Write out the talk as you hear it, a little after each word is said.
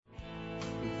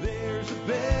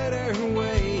better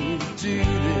way to do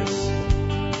this.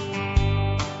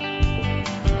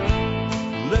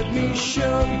 Let me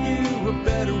show you a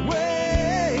better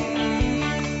way.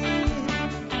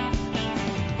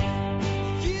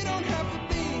 You don't have to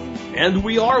be. And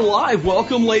we are live.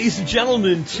 Welcome, ladies and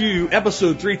gentlemen, to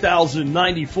episode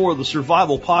 3094 of the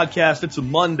Survival Podcast. It's a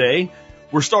Monday.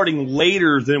 We're starting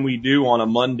later than we do on a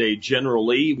Monday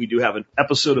generally. We do have an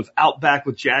episode of Outback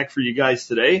with Jack for you guys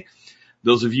today.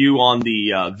 Those of you on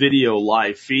the video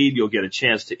live feed, you'll get a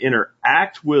chance to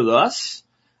interact with us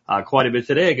quite a bit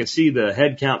today. I can see the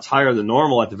head count's higher than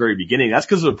normal at the very beginning. That's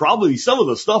because of probably some of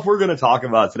the stuff we're going to talk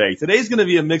about today. Today's going to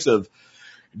be a mix of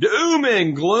doom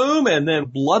and gloom and then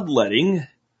bloodletting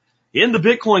in the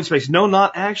Bitcoin space. No,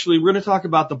 not actually. We're going to talk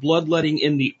about the bloodletting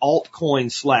in the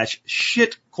altcoin /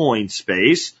 shitcoin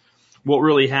space, what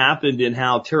really happened and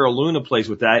how Terra Luna plays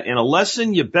with that. And a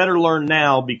lesson you better learn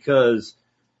now, because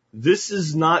this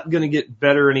is not going to get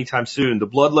better anytime soon. The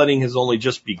bloodletting has only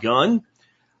just begun.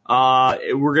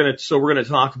 We're going to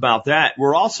talk about that.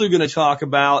 We're also going to talk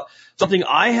about something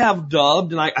I have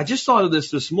dubbed, and I just thought of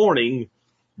this morning,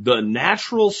 the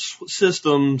natural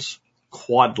systems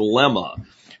quadlemma.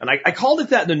 And I called it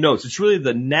that in the notes. It's really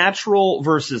the natural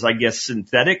versus, I guess,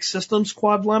 synthetic systems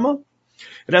quadlemma.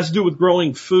 It has to do with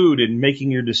growing food and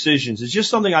making your decisions. It's just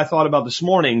something I thought about this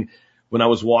morning when I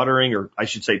was watering, or I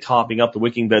should say topping up the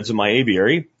wicking beds in my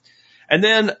aviary. And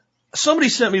then somebody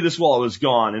sent me this while I was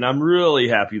gone, and I'm really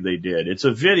happy they did. It's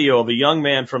a video of a young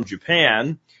man from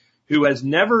Japan who has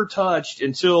never touched,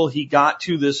 until he got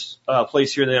to this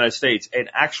place here in the United States, an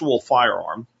actual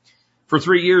firearm. For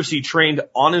 3 years, he trained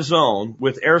on his own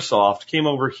with airsoft, came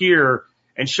over here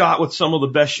and shot with some of the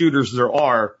best shooters there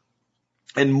are,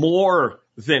 and more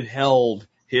than held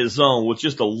his own with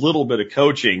just a little bit of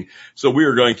coaching. So we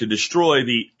are going to destroy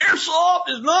the airsoft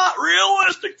is not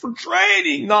realistic for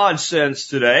training nonsense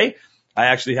today. I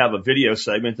actually have a video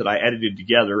segment that I edited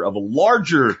together of a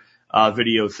larger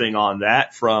video thing on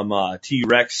that from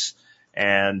T-Rex,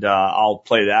 and I'll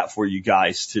play that for you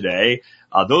guys today.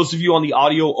 Those of you on the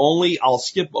audio only, I'll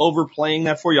skip over playing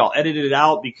that for you. I'll edit it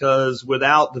out because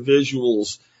without the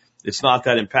visuals, it's not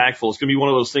that impactful. It's going to be one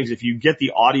of those things. If you get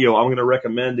the audio, I'm going to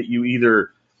recommend that you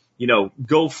either,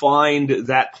 go find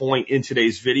that point in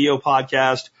today's video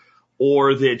podcast,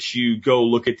 or that you go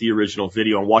look at the original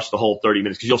video and watch the whole 30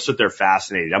 minutes, because you'll sit there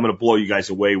fascinated. I'm going to blow you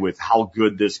guys away with how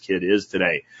good this kid is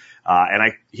today.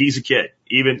 He's a kid.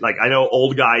 Even I know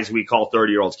old guys, we call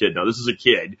 30-year-olds kid. No, this is a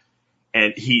kid,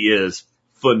 and he is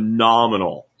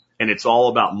phenomenal. And it's all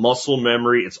about muscle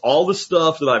memory. It's all the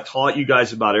stuff that I've taught you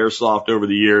guys about airsoft over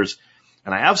the years.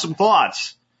 And I have some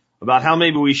thoughts about how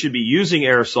maybe we should be using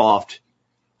airsoft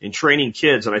in training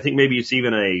kids. And I think maybe it's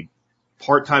even a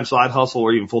part-time side hustle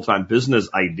or even full-time business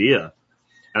idea.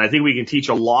 And I think we can teach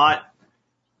a lot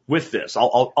with this.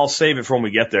 I'll save it for when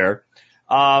we get there.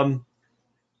 I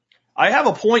have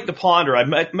a point to ponder.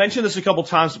 I've mentioned this a couple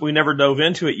times, but we never dove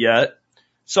into it yet.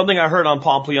 Something I heard on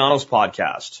Pompliano's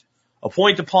podcast. A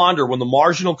point to ponder: when the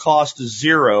marginal cost is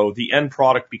zero, the end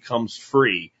product becomes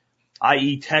free,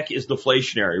 i.e. tech is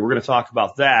deflationary. We're going to talk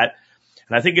about that.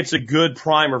 And I think it's a good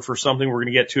primer for something we're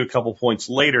going to get to a couple points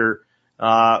later.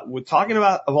 We're talking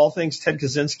about, of all things, Ted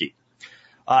Kaczynski.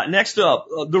 Next up,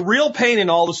 the real pain in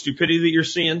all the stupidity that you're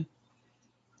seeing,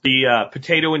 the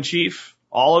potato in chief,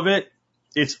 all of it,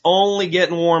 it's only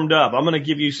getting warmed up. I'm going to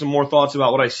give you some more thoughts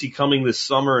about what I see coming this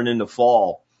summer and into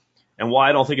fall, and why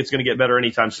I don't think it's going to get better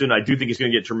anytime soon. I do think it's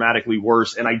going to get dramatically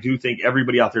worse, and I do think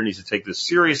everybody out there needs to take this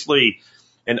seriously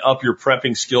and up your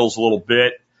prepping skills a little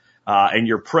bit, and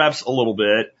your preps a little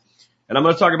bit. And I'm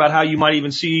going to talk about how you might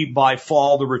even see by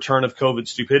fall the return of COVID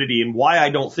stupidity, and why I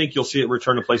don't think you'll see it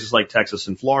return to places like Texas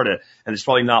and Florida, and it's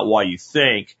probably not why you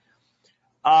think.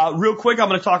 Real quick, I'm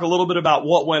going to talk a little bit about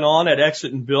what went on at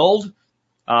Exit and Build.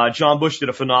 John Bush did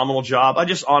a phenomenal job. I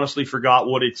just honestly forgot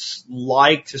what it's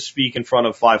like to speak in front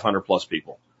of 500 plus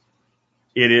people.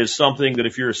 It is something that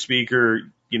if you're a speaker,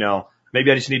 maybe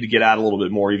I just need to get out a little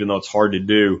bit more, even though it's hard to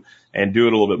do, and do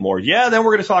it a little bit more. Yeah, then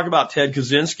we're going to talk about Ted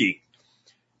Kaczynski.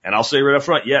 And I'll say right up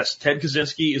front, yes, Ted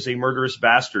Kaczynski is a murderous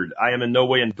bastard. I am in no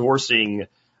way endorsing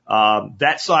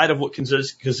that side of what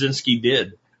Kaczynski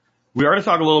did. We are going to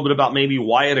talk a little bit about maybe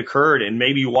why it occurred, and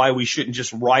maybe why we shouldn't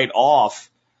just write off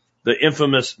the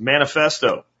infamous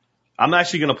manifesto. I'm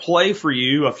actually going to play for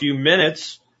you a few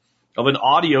minutes of an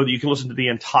audio that you can listen to the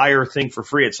entire thing for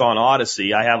free. It's on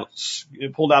Odyssey. I have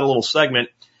pulled out a little segment,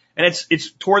 and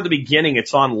it's toward the beginning.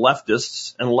 It's on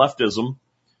leftists and leftism.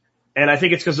 And I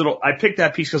think it's because I picked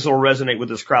that piece because it'll resonate with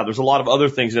this crowd. There's a lot of other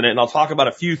things in it, and I'll talk about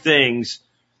a few things,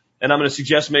 and I'm going to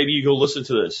suggest maybe you go listen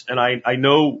to this. And I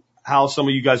know how some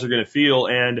of you guys are going to feel,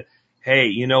 and Hey,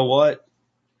 you know what?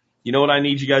 You know what I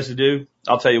need you guys to do?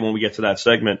 I'll tell you when we get to that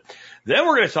segment. Then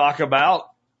we're going to talk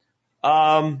about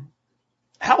how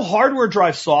hardware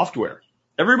drives software.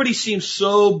 Everybody seems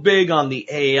so big on the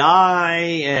AI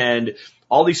and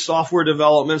all these software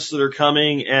developments that are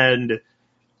coming, and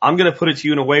I'm going to put it to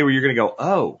you in a way where you're going to go,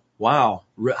 oh, wow,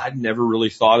 I'd never really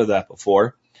thought of that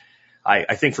before.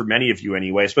 I think for many of you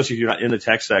anyway, especially if you're not in the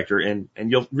tech sector, and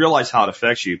you'll realize how it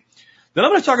affects you. Then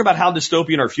I'm going to talk about how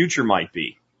dystopian our future might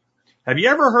be. Have you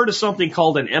ever heard of something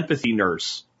called an empathy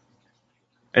nurse?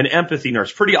 An empathy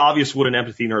nurse. Pretty obvious what an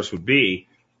empathy nurse would be.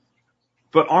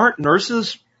 But aren't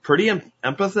nurses pretty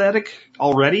empathetic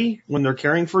already when they're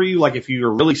caring for you? Like if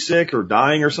you're really sick or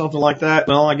dying or something like that?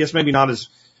 Well, I guess maybe not as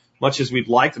much as we'd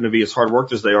like them to be, as hard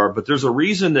worked as they are. But there's a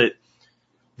reason that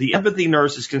the empathy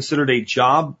nurse is considered a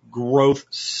job growth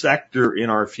sector in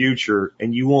our future,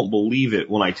 and you won't believe it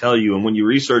when I tell you. And when you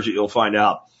research it, you'll find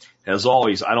out. As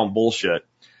always, I don't bullshit.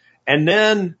 And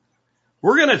then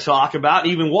we're going to talk about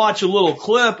and even watch a little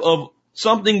clip of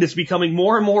something that's becoming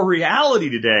more and more reality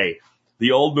today.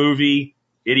 The old movie,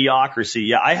 Idiocracy.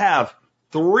 Yeah, I have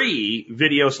 3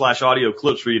 video/audio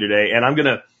clips for you today, and I'm going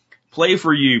to play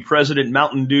for you President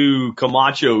Mountain Dew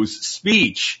Camacho's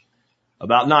speech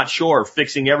about not sure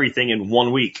fixing everything in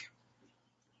 1 week.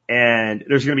 And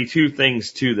there's going to be 2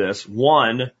 things to this.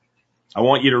 One, I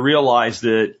want you to realize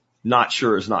that not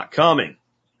sure is not coming,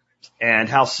 and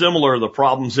how similar the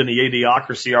problems in the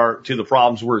Idiocracy are to the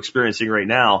problems we're experiencing right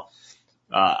now.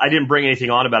 I didn't bring anything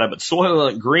on about it, but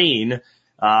Soylent Green,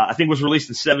 I think was released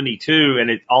in 72, and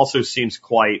it also seems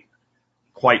quite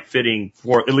fitting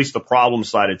for at least the problem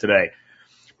side of today.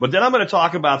 But then I'm going to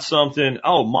talk about something.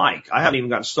 Oh, Mike, I haven't even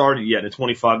gotten started yet in a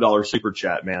 $25 super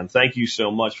chat, man. Thank you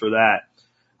so much for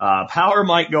that. Power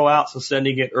might go out, so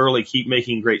sending it early. Keep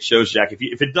making great shows, Jack.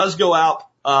 If it does go out,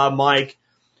 Mike,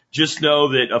 just know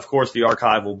that, of course, the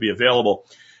archive will be available.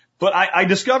 But I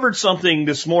discovered something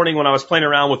this morning when I was playing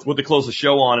around with what to close the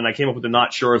show on, and I came up with the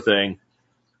not sure thing.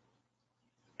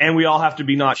 And we all have to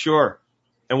be not sure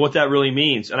and what that really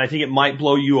means. And I think it might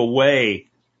blow you away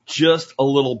just a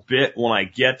little bit when I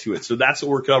get to it. So that's what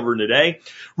we're covering today.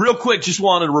 Real quick, just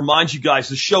wanted to remind you guys,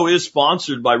 the show is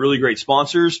sponsored by really great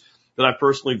sponsors that I've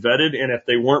personally vetted. And if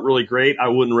they weren't really great, I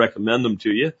wouldn't recommend them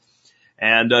to you.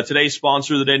 And today's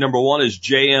sponsor of the day, number 1, is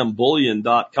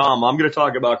jmbullion.com. I'm going to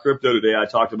talk about crypto today. I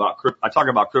talk about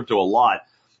crypto a lot.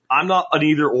 I'm not an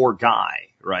either or guy,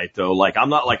 right? Though, like, I'm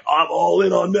not like, I'm all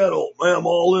in on metal. I'm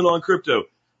all in on crypto.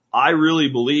 I really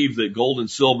believe that gold and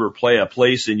silver play a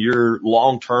place in your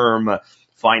long-term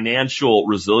financial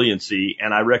resiliency.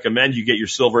 And I recommend you get your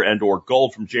silver and or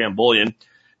gold from JM Bullion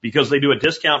because they do a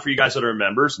discount for you guys that are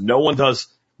members. No one does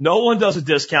a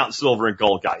discount in silver and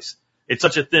gold, guys. It's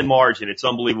such a thin margin. It's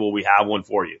unbelievable. We have one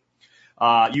for you.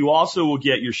 You also will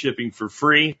get your shipping for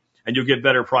free, and you'll get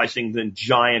better pricing than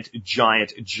giant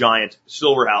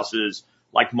silver houses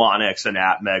like Monex and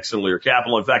APMEX and Lear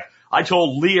Capital. In fact, I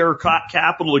told Lear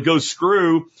Capital to go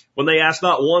screw when they asked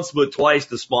not once but twice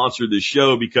to sponsor this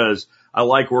show because I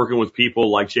like working with people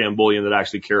like JM Bullion that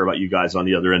actually care about you guys on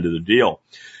the other end of the deal.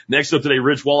 Next up today,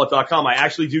 RidgeWallet.com. I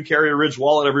actually do carry a Ridge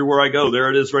wallet everywhere I go. There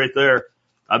it is right there.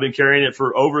 I've been carrying it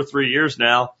for over 3 years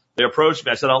now. They approached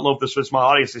me. I said, I don't know if this fits my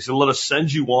audience. They said, let us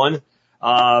send you one.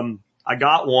 I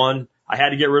got one. I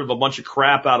had to get rid of a bunch of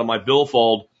crap out of my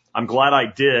billfold. I'm glad I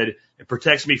did. It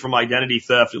protects me from identity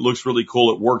theft. It looks really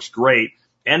cool. It works great.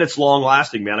 And it's long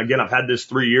lasting, man. Again, I've had this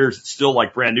 3 years. It's still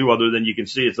like brand new other than you can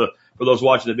see. For those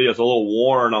watching the video, it's a little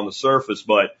worn on the surface,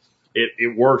 but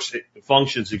it works. It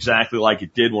functions exactly like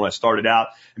it did when I started out.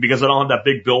 And because I don't have that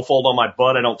big billfold on my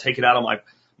butt, I don't take it out of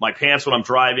my pants when I'm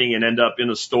driving and end up in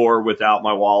a store without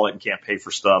my wallet and can't pay for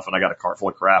stuff. And I got a cart full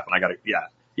of crap and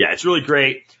yeah, it's really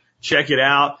great. Check it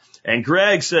out. And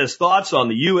Greg says thoughts on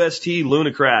the UST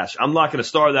Luna crash. I'm not going to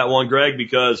star that one, Greg,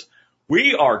 because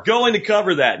we are going to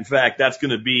cover that. In fact, that's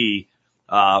going to be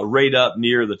right up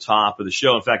near the top of the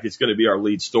show. In fact, it's going to be our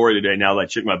lead story today now that I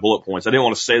checked my bullet points. I didn't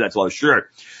want to say that until I was sure.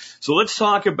 So let's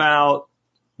talk about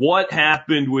what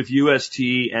happened with UST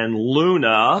and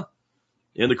Luna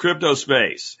in the crypto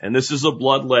space. And this is a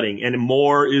bloodletting, and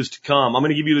more is to come. I'm going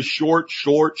to give you the short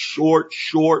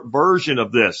version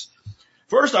of this.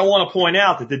 First, I want to point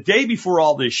out that the day before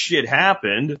all this shit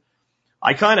happened,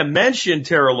 I kind of mentioned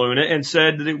Terra Luna and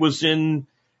said that it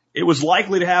was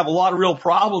likely to have a lot of real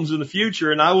problems in the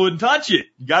future and I wouldn't touch it.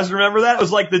 You guys remember that? It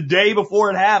was like the day before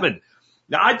it happened.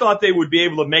 Now, I thought they would be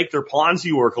able to make their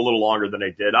Ponzi work a little longer than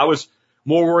they did. I was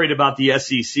more worried about the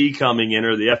SEC coming in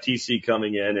or the FTC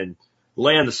coming in and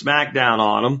laying the smackdown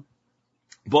on them.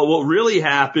 But what really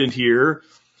happened here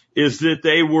is that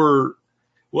they were,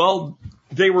 well,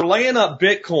 they were laying up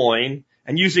Bitcoin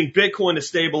and using Bitcoin to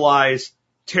stabilize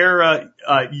Terra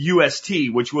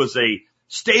UST, which was a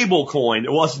stable coin.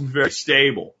 It wasn't very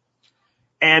stable.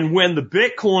 And when the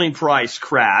Bitcoin price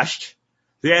crashed,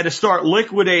 they had to start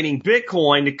liquidating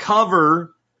Bitcoin to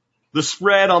cover the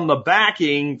spread on the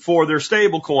backing for their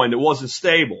stable coin that wasn't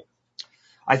stable.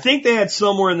 I think they had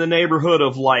somewhere in the neighborhood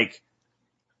of like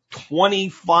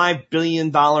 $25 billion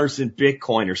in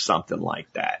Bitcoin or something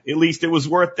like that. At least it was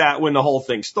worth that when the whole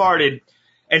thing started.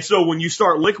 And so when you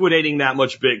start liquidating that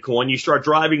much Bitcoin, you start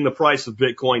driving the price of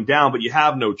Bitcoin down, but you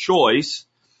have no choice.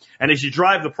 And as you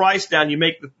drive the price down, you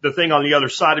make the thing on the other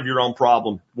side of your own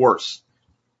problem worse.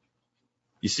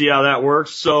 You see how that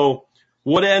works? So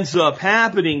what ends up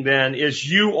happening then is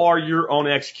you are your own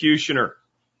executioner.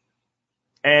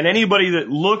 And anybody that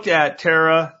looked at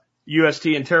Terra UST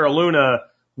and Terra Luna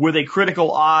with a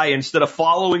critical eye instead of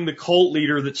following the cult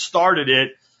leader that started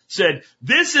it said,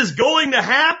 this is going to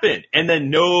happen. And then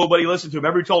nobody listened to him.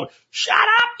 Everybody told him, shut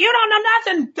up. You don't know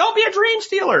nothing. Don't be a dream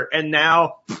stealer. And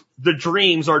now the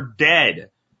dreams are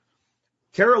dead.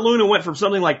 Terra Luna went from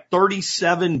something like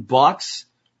 $37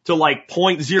 to like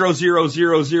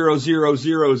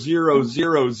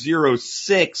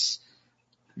 0.00000006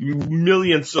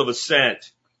 millionths of a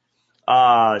cent.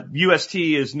 UST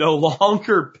is no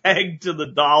longer pegged to the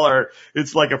dollar.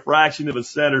 It's like a fraction of a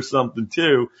cent or something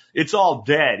too. It's all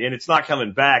dead and it's not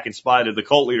coming back in spite of the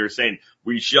cult leader saying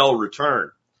we shall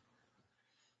return.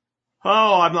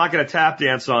 Oh, I'm not going to tap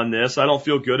dance on this. I don't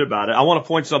feel good about it. I want to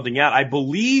point something out. I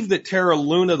believe that Terra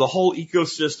Luna, the whole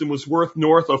ecosystem, was worth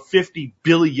north of $50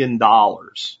 billion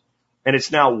and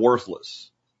it's now worthless.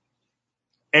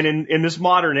 And in this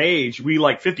modern age, we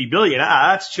like 50 billion.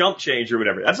 That's chump change or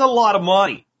whatever. That's a lot of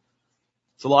money.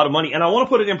 It's a lot of money. And I want to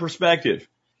put it in perspective.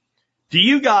 Do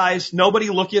you guys, nobody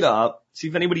look it up, see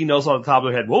if anybody knows on the top of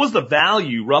their head, what was the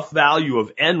value, rough value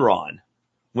of Enron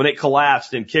when it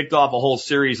collapsed and kicked off a whole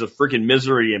series of freaking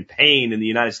misery and pain in the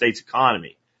United States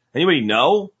economy? Anybody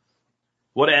know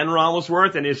what Enron was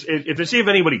worth? And if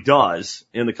anybody does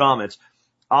in the comments,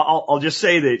 I'll just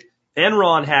say that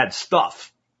Enron had stuff.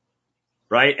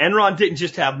 Right? Enron didn't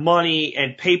just have money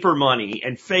and paper money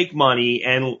and fake money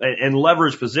and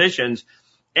leverage positions.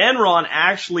 Enron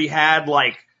actually had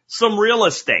like some real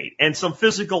estate and some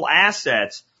physical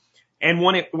assets. And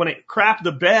when it crapped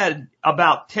the bed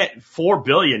about 4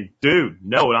 billion, dude,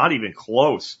 no, not even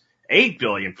close. 8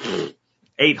 billion,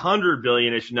 800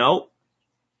 billion-ish, no.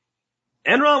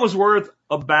 Enron was worth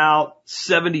about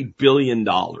 $70 billion.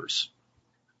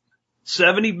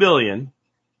 70 billion.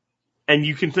 And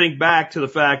you can think back to the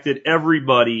fact that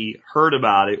everybody heard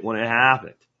about it when it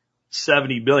happened.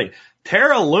 70 billion.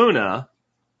 Terra Luna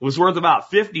was worth about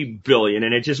 50 billion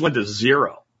and it just went to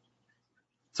zero.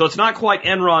 So it's not quite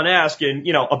Enron-esque and,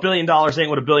 $1 billion ain't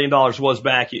what $1 billion was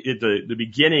back at the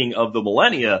beginning of the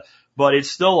millennia, but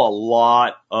it's still a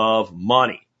lot of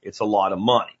money. It's a lot of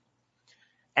money.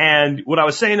 And what I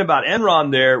was saying about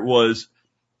Enron there was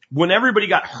when everybody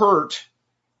got hurt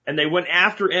and they went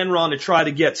after Enron to try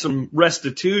to get some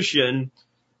restitution,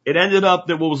 it ended up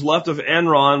that what was left of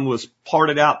Enron was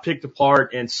parted out, picked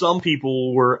apart, and some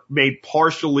people were made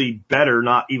partially better,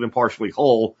 not even partially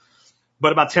whole,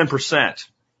 but about 10%.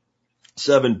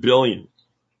 7 billion.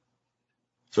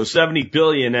 So 70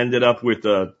 billion ended up with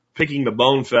picking the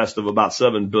bone fest of about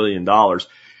 $7 billion.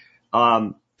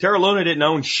 Terra Luna didn't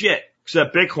own shit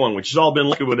except Bitcoin, which has all been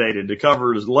liquidated to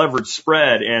cover his leverage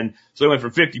spread. And so it went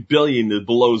from 50 billion to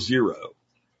below zero.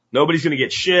 Nobody's going to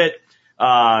get shit.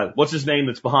 What's his name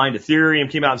that's behind Ethereum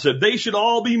came out and said they should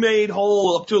all be made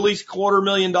whole up to at least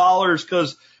 $250,000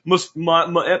 because my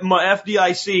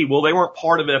FDIC, well, they weren't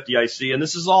part of FDIC. And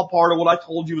this is all part of what I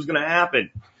told you was going to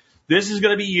happen. This is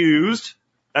going to be used.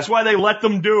 That's why they let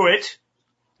them do it.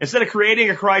 Instead of creating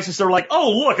a crisis, they're like,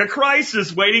 oh, look, a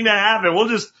crisis waiting to happen. We'll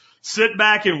just sit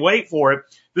back and wait for it.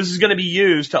 This is going to be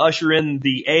used to usher in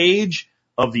the age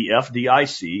of the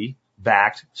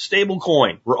FDIC-backed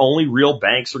stablecoin, where only real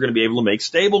banks are going to be able to make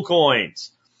stablecoins.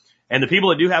 And the people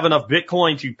that do have enough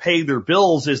Bitcoin to pay their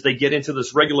bills as they get into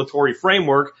this regulatory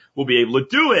framework will be able to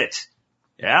do it.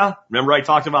 Yeah? Remember I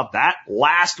talked about that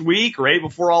last week, right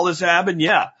before all this happened?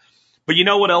 Yeah. But you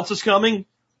know what else is coming?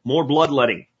 More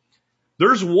bloodletting.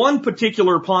 There's one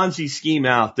particular Ponzi scheme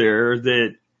out there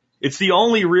that it's the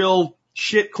only real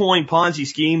shitcoin Ponzi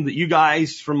scheme that you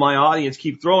guys from my audience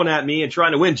keep throwing at me and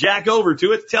trying to win Jack over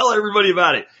to it. Tell everybody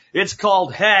about it. It's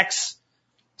called Hex.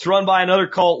 It's run by another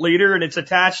cult leader and it's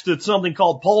attached to something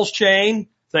called Pulse Chain.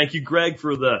 Thank you, Greg,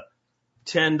 for the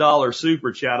 $10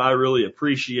 super chat. I really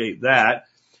appreciate that.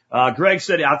 Greg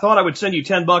said, I thought I would send you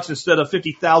 $10 instead of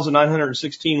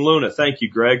 50,916 Luna. Thank you,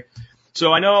 Greg.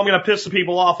 So I know I'm going to piss some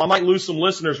people off. I might lose some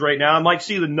listeners right now. I might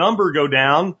see the number go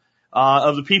down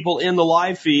of the people in the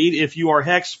live feed if you are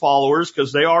Hex followers,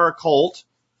 because they are a cult.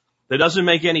 That doesn't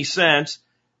make any sense.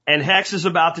 And Hex is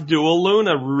about to do a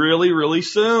Luna really, really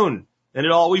soon. And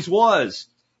it always was.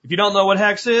 If you don't know what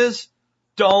Hex is,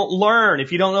 don't learn.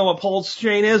 If you don't know what pulse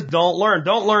chain is, don't learn.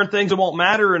 Don't learn things that won't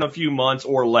matter in a few months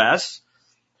or less.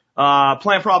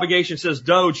 Plant Propagation says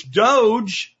Doge.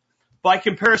 Doge, by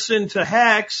comparison to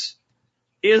Hex,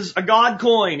 is a god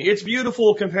coin. It's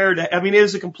beautiful compared to, it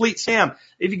is a complete scam.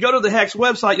 If you go to the Hex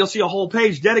website, you'll see a whole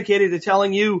page dedicated to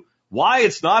telling you why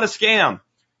it's not a scam.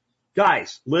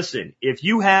 Guys, listen, if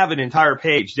you have an entire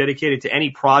page dedicated to any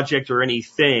project or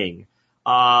anything,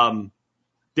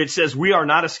 that says we are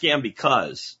not a scam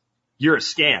because you're a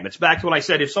scam. It's back to what I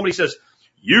said. If somebody says,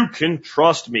 you can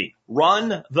trust me,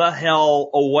 run the hell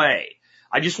away.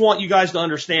 I just want you guys to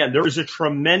understand there is a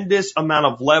tremendous amount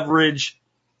of leverage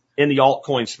in the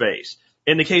altcoin space.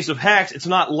 In the case of Hex, it's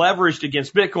not leveraged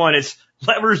against Bitcoin, it's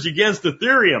leveraged against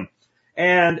Ethereum.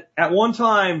 And at one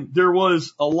time, there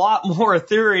was a lot more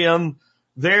Ethereum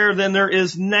there than there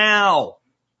is now.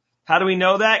 How do we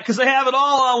know that? Because they have it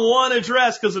all on one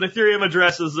address, because an Ethereum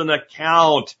address is an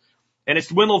account. And it's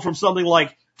dwindled from something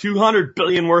like 200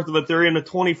 billion worth of Ethereum to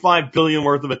 25 billion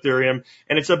worth of Ethereum,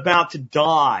 and it's about to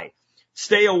die.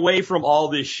 Stay away from all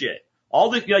this shit. All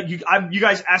this, you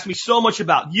guys asked me so much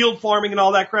about yield farming and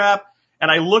all that crap, and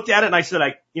I looked at it and I said,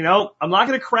 I'm not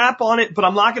going to crap on it, but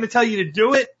I'm not going to tell you to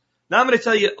do it. Now I'm going to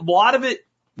tell you a lot of it,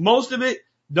 most of it,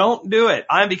 don't do it.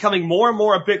 I'm becoming more and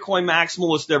more a Bitcoin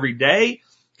maximalist every day,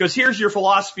 because here's your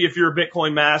philosophy if you're a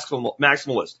Bitcoin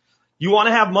maximalist. You want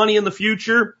to have money in the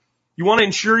future, you want to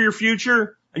insure your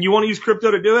future, and you want to use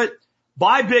crypto to do it?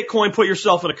 Buy Bitcoin, put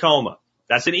yourself in a coma.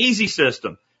 That's an easy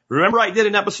system. Remember I did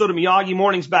an episode of Miyagi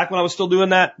Mornings back when I was still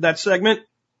doing that segment?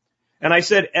 And I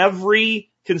said every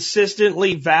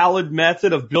consistently valid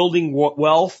method of building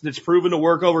wealth that's proven to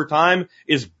work over time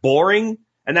is boring,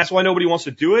 and that's why nobody wants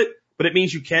to do it, but it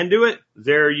means you can do it.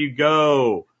 There you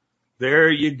go. There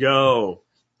you go.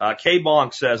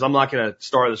 K-Bonk says, I'm not going to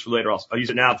start this for later. I'll use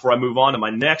it now before I move on to my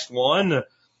next one.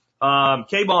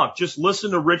 K-Bonk, just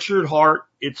listen to Richard Hart,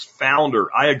 its founder.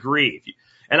 I agree.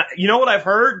 And you know what I've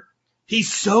heard?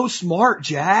 He's so smart,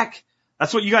 Jack.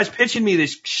 That's what you guys pitching me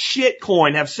this shit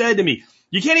coin have said to me.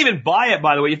 You can't even buy it,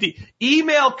 by the way. If you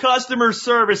email customer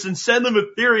service and send them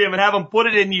Ethereum and have them put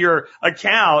it into your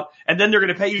account, and then they're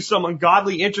going to pay you some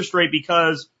ungodly interest rate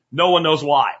because no one knows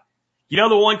why. You know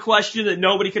the one question that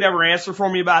nobody could ever answer for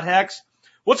me about Hex?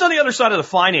 What's on the other side of the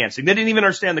financing? They didn't even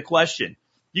understand the question.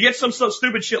 You get some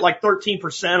stupid shit like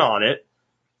 13% on it,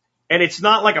 and it's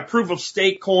not like a proof of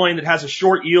stake coin that has a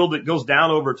short yield that goes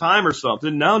down over time or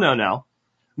something. No.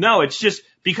 No, it's just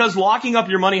because locking up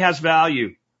your money has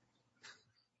value.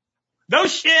 No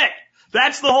shit.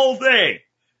 That's the whole thing.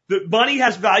 The money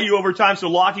has value over time, so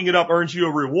locking it up earns you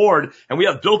a reward, and we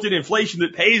have built-in inflation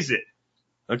that pays it.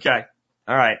 Okay.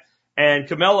 All right. And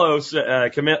Camilo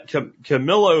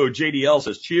JDL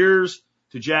says, cheers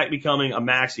to Jack becoming a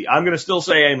maxi. I'm going to still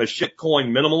say I'm a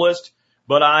shitcoin minimalist,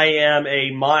 but I am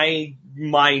a minute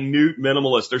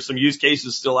minimalist. There's some use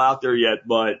cases still out there yet,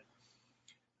 but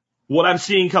what I'm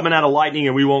seeing coming out of Lightning,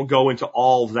 and we won't go into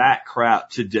all that crap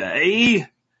today,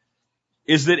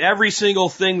 is that every single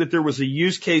thing that there was a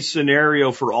use case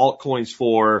scenario for altcoins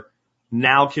for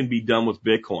now can be done with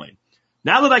Bitcoin.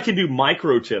 Now that I can do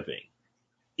micro tipping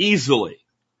easily,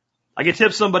 I can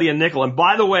tip somebody a nickel. And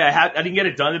by the way, I didn't get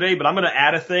it done today, but I'm going to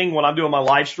add a thing when I'm doing my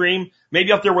live stream.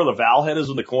 Maybe up there where the Val head is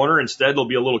in the corner. Instead, there'll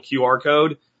be a little QR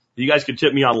code. You guys can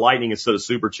tip me on Lightning instead of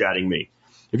super chatting me.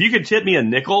 If you can tip me a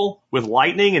nickel with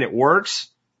Lightning and it works,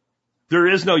 there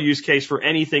is no use case for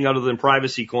anything other than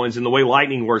privacy coins. And the way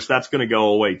Lightning works, that's going to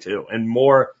go away too. And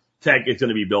more tech is going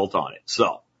to be built on it.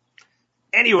 So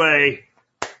anyway,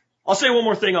 I'll say one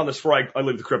more thing on this before I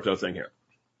leave the crypto thing here.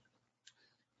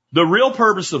 The real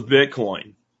purpose of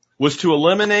Bitcoin was to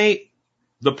eliminate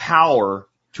the power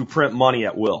to print money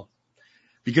at will,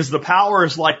 because the power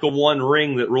is like the one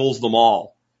ring that rules them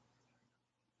all.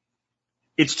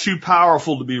 It's too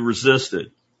powerful to be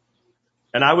resisted.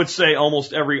 And I would say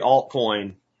almost every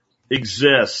altcoin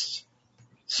exists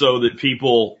so that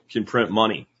people can print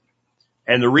money.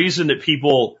 And the reason that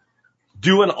people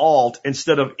do an alt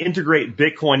instead of integrate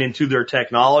Bitcoin into their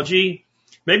technology,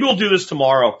 maybe we'll do this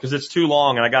tomorrow because it's too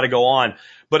long and I got to go on,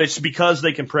 but it's because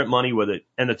they can print money with it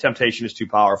and the temptation is too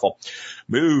powerful.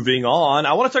 Moving on,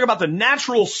 I want to talk about the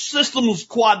natural systems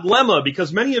quadlemma,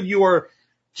 because many of you are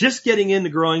just getting into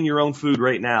growing your own food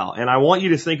right now, and I want you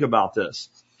to think about this.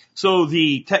 So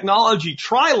the technology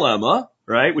trilemma,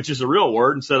 right, which is a real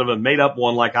word instead of a made-up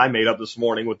one like I made up this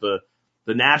morning with the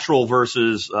the natural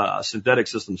versus synthetic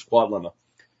systems quadlemma,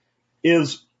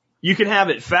 is you can have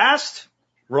it fast,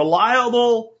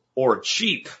 reliable, or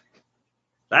cheap.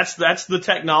 That's the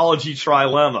technology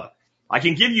trilemma. I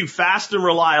can give you fast and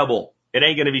reliable. It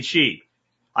ain't going to be cheap.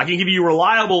 I can give you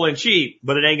reliable and cheap,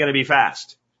 but it ain't going to be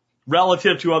fast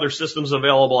relative to other systems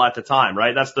available at the time,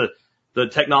 right? That's the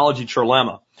technology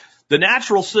trilemma. The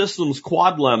natural systems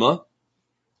quadlemma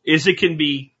is it can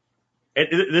be,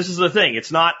 this is the thing,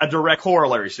 it's not a direct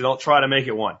corollary, so don't try to make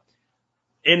it one.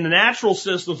 In the natural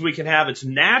systems, we can have it's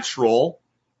natural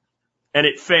and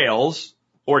it fails,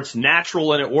 or it's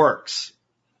natural and it works.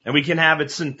 And we can have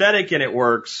it synthetic and it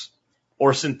works,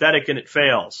 or synthetic and it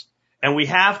fails. And we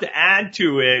have to add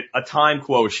to it a time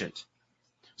quotient.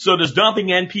 So does dumping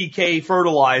NPK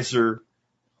fertilizer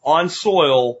on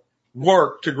soil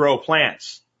work to grow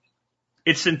plants?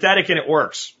 It's synthetic and it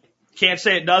works. Can't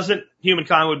say it doesn't.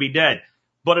 Humankind would be dead.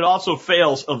 But it also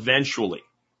fails eventually.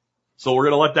 So we're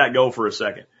going to let that go for a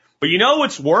second. But you know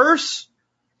what's worse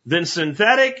than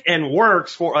synthetic and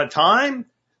works for a time?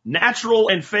 Natural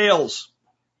and fails.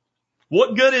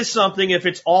 What good is something if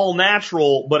it's all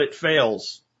natural, but it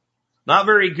fails? Not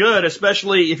very good,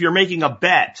 especially if you're making a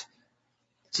bet.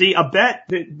 See, a bet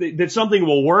that something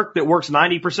will work, that works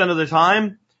 90% of the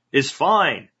time, is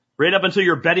fine. Right up until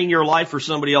you're betting your life or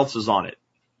somebody else's on it.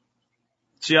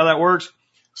 See how that works?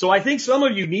 So I think some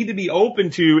of you need to be open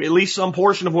to at least some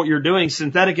portion of what you're doing,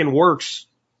 synthetic and works,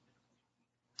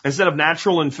 instead of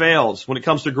natural and fails when it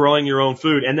comes to growing your own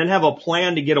food, and then have a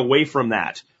plan to get away from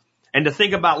that and to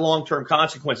think about long-term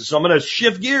consequences. So I'm going to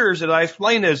shift gears as I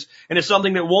explain this, and it's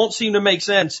something that won't seem to make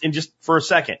sense in just for a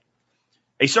second.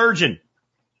 A surgeon.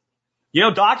 You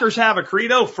know, doctors have a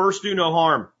credo, first do no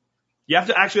harm. You have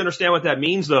to actually understand what that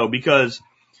means, though, because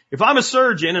if I'm a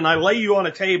surgeon and I lay you on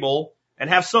a table and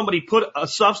have somebody put a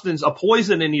substance, a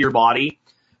poison into your body,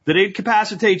 that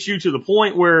incapacitates you to the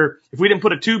point where if we didn't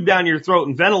put a tube down your throat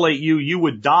and ventilate you, you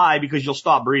would die because you'll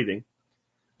stop breathing.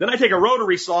 Then I take a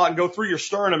rotary saw and go through your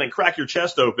sternum and crack your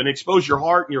chest open, expose your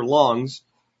heart and your lungs,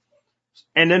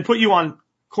 and then put you on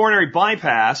coronary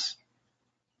bypass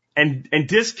and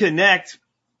disconnect,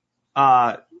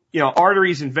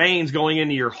 arteries and veins going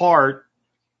into your heart.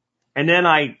 And then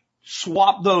I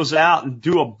swap those out and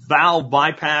do a valve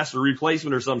bypass or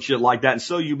replacement or some shit like that and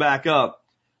sew you back up.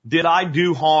 Did I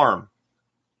do harm?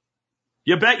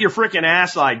 You bet your frickin'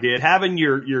 ass I did. Having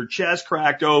your chest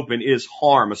cracked open is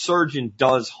harm. A surgeon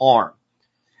does harm.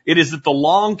 It is that the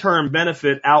long-term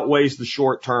benefit outweighs the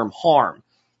short-term harm.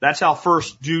 That's how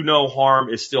first do no harm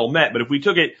is still met. But if we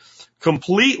took it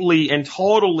completely and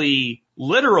totally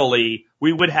literally,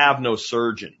 we would have no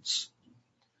surgeons.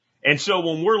 And so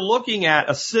when we're looking at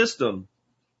a system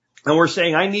and we're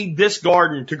saying, I need this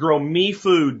garden to grow me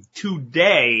food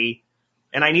today,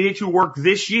 and I need it to work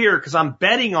this year because I'm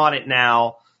betting on it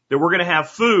now that we're going to have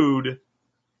food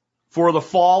for the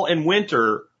fall and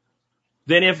winter,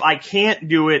 then if I can't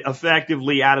do it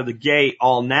effectively out of the gate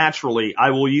all naturally, I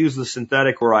will use the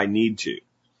synthetic where I need to.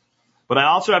 But I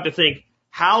also have to think,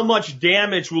 how much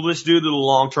damage will this do to the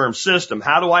long-term system?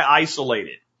 How do I isolate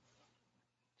it?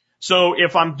 So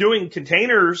if I'm doing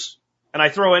containers and I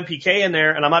throw NPK in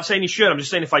there, and I'm not saying you should, I'm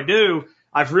just saying if I do,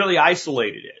 I've really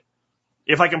isolated it.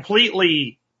 If I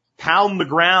completely pound the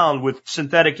ground with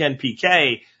synthetic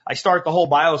NPK, I start the whole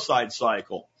biocide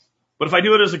cycle. But if I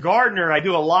do it as a gardener, I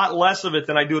do a lot less of it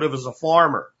than I do it as a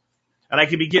farmer. And I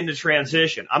can begin to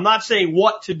transition. I'm not saying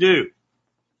what to do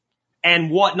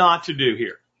and what not to do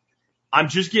here. I'm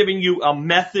just giving you a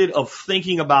method of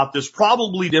thinking about this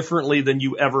probably differently than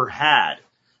you ever had.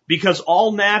 Because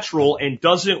all natural and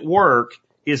doesn't work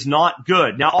is not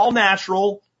good. Now, all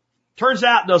natural turns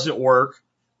out doesn't work.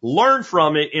 Learn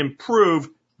from it, improve,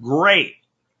 great.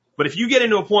 But if you get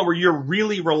into a point where you're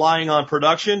really relying on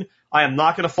production, I am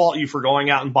not going to fault you for going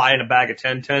out and buying a bag of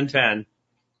 10-10-10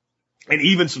 and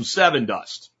even some 7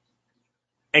 dust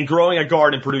and growing a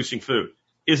garden and producing food.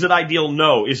 Is it ideal?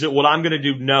 No. Is it what I'm going to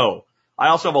do? No. I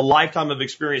also have a lifetime of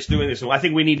experience doing this, and I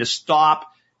think we need to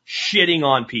stop shitting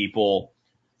on people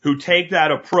who take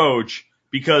that approach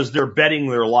because they're betting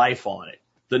their life on it.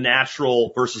 The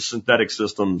natural versus synthetic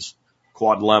systems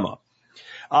quadlemma.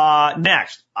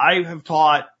 Next, I have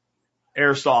taught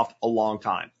airsoft a long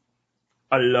time.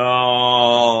 A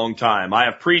long time. I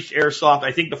have preached airsoft.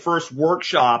 I think the first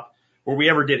workshop where we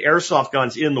ever did airsoft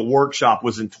guns in the workshop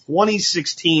was in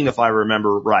 2016, if I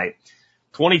remember right.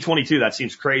 2022, that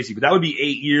seems crazy, but that would be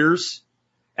 8 years.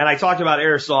 And I talked about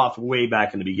airsoft way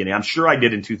back in the beginning. I'm sure I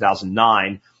did in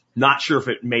 2009. Not sure if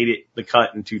it made it the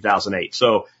cut in 2008.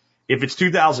 So if it's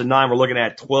 2009, we're looking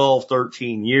at 12,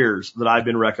 13 years that I've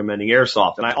been recommending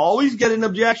airsoft. And I always get an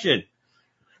objection.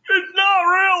 It's not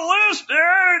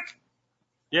realistic.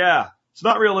 Yeah, it's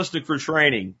not realistic for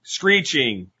training,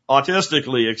 screeching,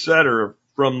 autistically, etc.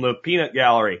 from the peanut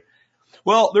gallery.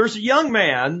 Well, there's a young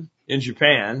man in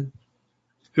Japan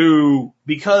who,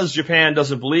 because Japan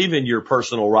doesn't believe in your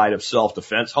personal right of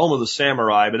self-defense, home of the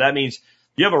samurai, but that means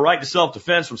you have a right to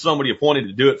self-defense from somebody appointed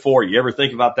to do it for you. You ever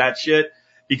think about that shit?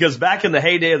 Because back in the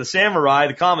heyday of the samurai,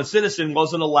 the common citizen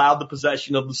wasn't allowed the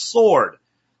possession of the sword.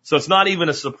 So it's not even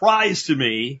a surprise to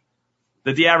me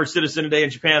that the average citizen today in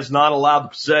Japan is not allowed the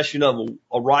possession of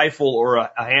a rifle or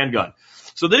a handgun.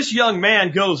 So this young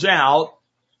man goes out,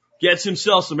 gets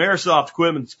himself some airsoft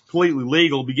equipment, it's completely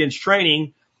legal, begins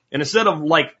training, and instead of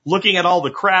like looking at all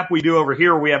the crap we do over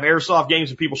here where we have airsoft games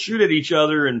and people shoot at each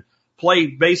other and play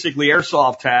basically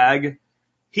airsoft tag,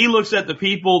 he looks at the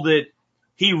people that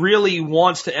he really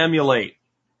wants to emulate,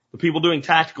 the people doing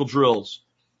tactical drills.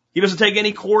 He doesn't take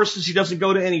any courses. He doesn't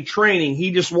go to any training.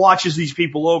 He just watches these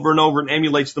people over and over and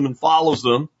emulates them and follows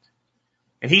them.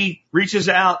 And he reaches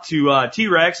out to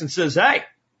T-Rex and says, hey,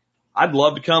 I'd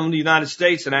love to come to the United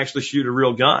States and actually shoot a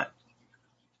real gun.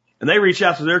 And they reach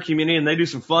out to their community and they do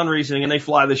some fundraising and they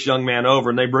fly this young man over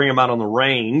and they bring him out on the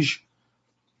range.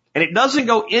 And it doesn't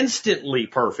go instantly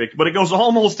perfect, but it goes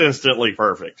almost instantly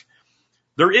perfect.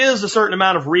 There is a certain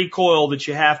amount of recoil that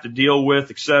you have to deal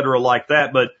with, et cetera, like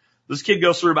that. But this kid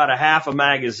goes through about a half a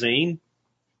magazine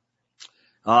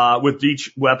with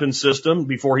each weapon system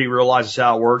before he realizes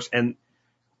how it works. And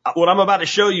what I'm about to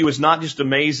show you is not just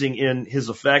amazing in his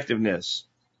effectiveness.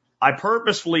 I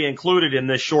purposefully included in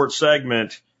this short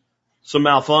segment some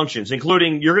malfunctions,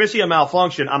 including, you're going to see a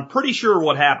malfunction. I'm pretty sure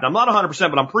what happened. I'm not 100%,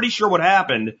 but I'm pretty sure what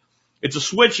happened. It's a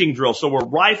switching drill. So we're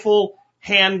rifle,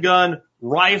 handgun,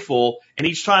 rifle, and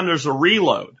each time there's a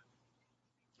reload.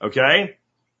 Okay?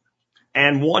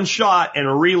 And one shot and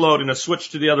a reload and a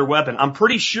switch to the other weapon. I'm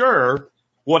pretty sure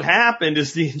what happened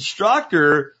is the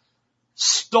instructor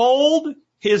stole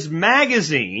his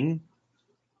magazine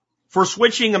for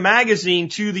switching a magazine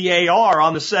to the AR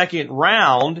on the second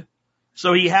round.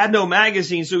 So he had no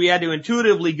magazine, so he had to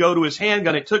intuitively go to his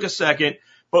handgun. It took a second.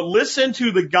 But listen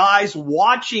to the guys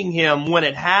watching him when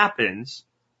it happens.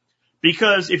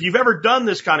 Because if you've ever done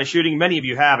this kind of shooting, many of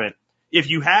you haven't. If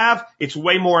you have, it's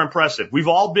way more impressive. We've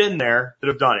all been there that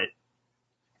have done it.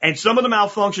 And some of the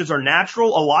malfunctions are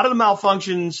natural. A lot of the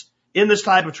malfunctions in this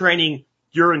type of training,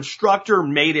 your instructor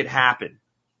made it happen.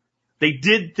 They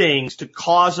did things to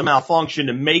cause a malfunction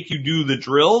to make you do the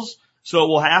drills so it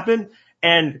will happen.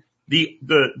 And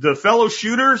the fellow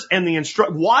shooters and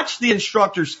watch the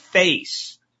instructor's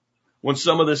face when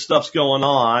some of this stuff's going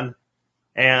on.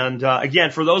 And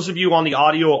again, for those of you on the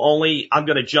audio only, I'm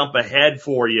going to jump ahead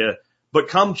for you, but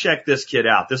come check this kid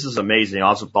out. This is amazing. I'll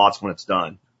have some thoughts when it's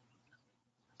done.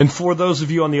 And for those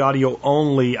of you on the audio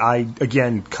only, I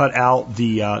again cut out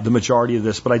the majority of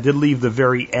this, but I did leave the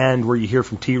very end where you hear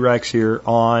from T-Rex here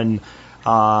on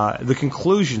the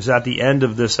conclusions at the end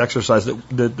of this exercise.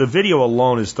 The video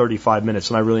alone is 35 minutes,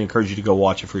 and I really encourage you to go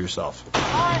watch it for yourself.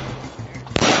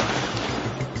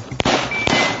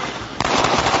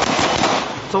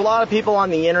 So a lot of people on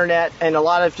the internet and a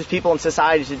lot of just people in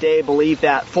society today believe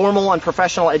that formal and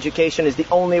professional education is the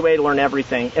only way to learn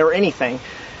everything or anything.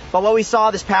 But what we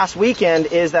saw this past weekend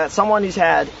is that someone who's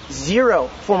had zero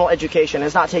formal education,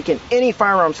 has not taken any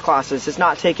firearms classes, has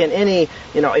not taken any,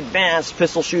 advanced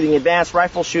pistol shooting, advanced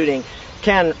rifle shooting,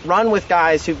 can run with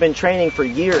guys who've been training for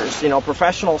years,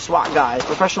 professional SWAT guys,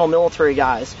 professional military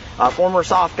guys, former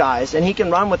SOF guys, and he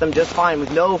can run with them just fine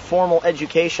with no formal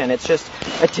education. It's just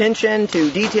attention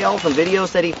to detail from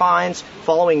videos that he finds,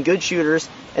 following good shooters,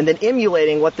 and then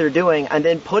emulating what they're doing, and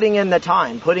then putting in the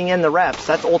time, putting in the reps.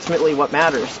 That's ultimately what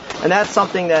matters. And that's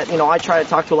something that, I try to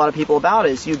talk to a lot of people about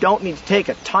is you don't need to take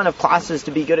a ton of classes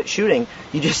to be good at shooting.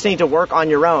 You just need to work on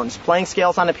your own. It's playing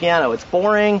scales on a piano. It's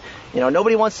boring.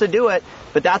 Nobody wants to do it,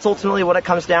 but that's ultimately what it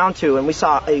comes down to. And we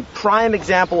saw a prime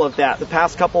example of that the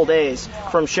past couple days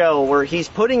from Show, where he's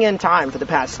putting in time for the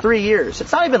past 3 years.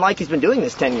 It's not even like he's been doing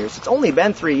this 10 years. It's only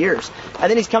been 3 years. And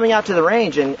then he's coming out to the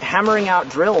range and hammering out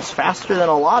drills faster than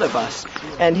a lot of us.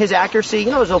 And his accuracy,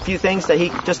 there's a few things that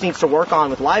he just needs to work on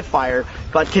with live fire,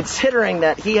 but considering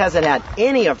that he hasn't had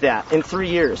any of that in 3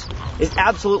 years is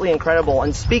absolutely incredible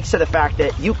and speaks to the fact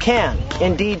that you can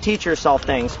indeed teach yourself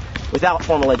things without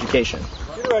formal education.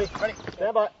 Get ready. Ready.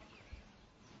 Stand by.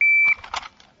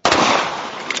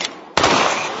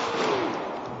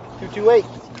 .228.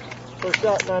 First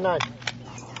shot, 9-9.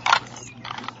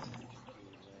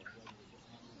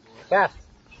 Fast.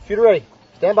 Shooter ready.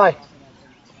 Stand by.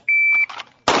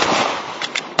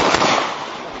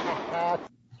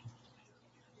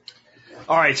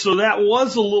 All right, so that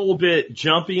was a little bit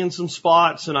jumpy in some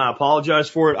spots, and I apologize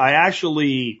for it. I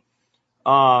actually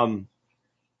took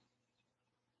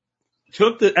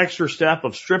the extra step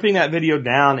of stripping that video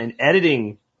down and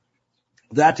editing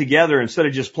that together instead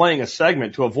of just playing a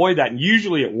segment to avoid that, and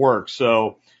usually it works.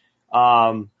 So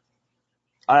I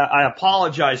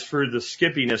apologize for the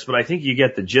skippiness, but I think you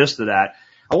get the gist of that.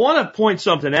 I want to point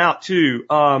something out, too.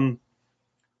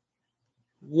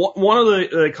 One of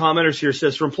the commenters here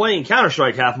says, from playing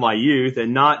Counter-Strike half my youth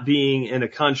and not being in a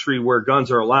country where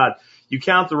guns are allowed, you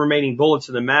count the remaining bullets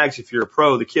in the mags if you're a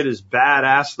pro. The kid is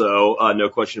badass, though, no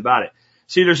question about it.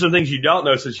 See, there's some things you don't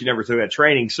know since you never took that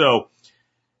training. So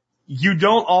you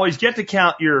don't always get to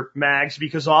count your mags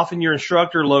because often your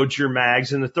instructor loads your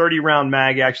mags, and the 30-round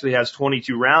mag actually has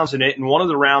 22 rounds in it, and one of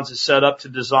the rounds is set up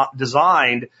to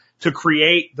designed to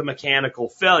create the mechanical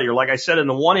failure. Like I said, in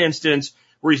the one instance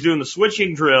where he's doing the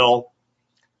switching drill,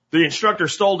 the instructor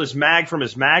stole his mag from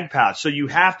his mag pouch. So you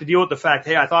have to deal with the fact,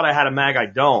 hey, I thought I had a mag, I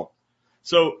don't.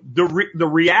 So the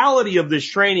reality of this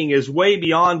training is way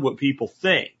beyond what people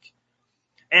think.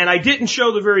 And I didn't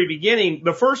show the very beginning.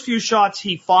 The first few shots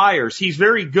he fires, he's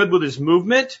very good with his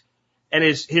movement and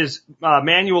his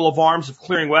manual of arms of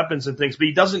clearing weapons and things, but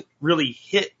he doesn't really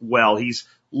hit well. He's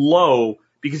low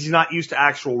because he's not used to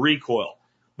actual recoil.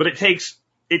 But it takes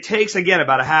again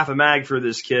about a half a mag for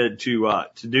this kid to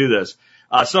do this.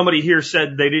 Somebody here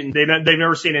said they've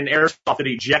never seen an airsoft that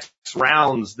ejects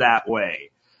rounds that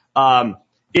way.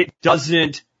 It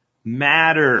doesn't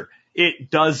matter.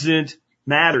 It doesn't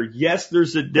matter. Yes,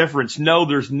 there's a difference. No,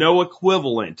 there's no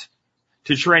equivalent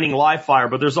to training live fire,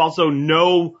 but there's also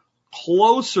no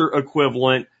closer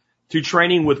equivalent to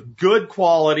training with good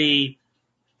quality,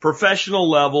 professional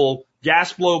level,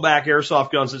 gas blowback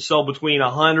airsoft guns that sell between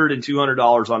 $100 and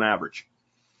 $200 on average.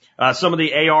 Some of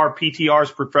the AR,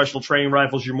 PTRs, professional training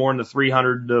rifles, you're more in the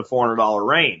 $300 to $400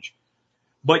 range.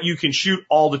 But you can shoot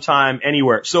all the time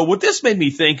anywhere. So what this made me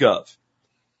think of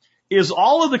is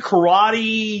all of the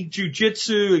karate,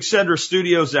 jujitsu, et cetera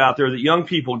studios out there that young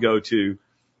people go to.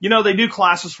 You know, they do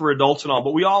classes for adults and all,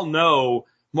 but we all know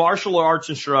martial arts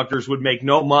instructors would make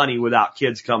no money without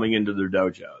kids coming into their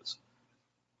dojos.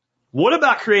 What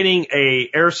about creating a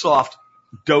airsoft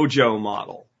dojo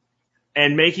model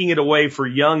and making it a way for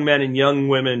young men and young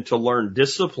women to learn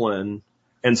discipline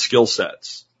and skill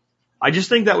sets? I just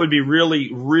think that would be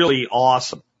really, really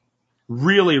awesome.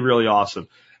 Really, really awesome.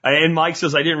 And Mike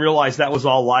says, I didn't realize that was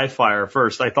all live fire at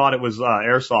first. I thought it was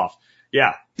airsoft.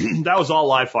 Yeah, that was all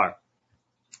live fire.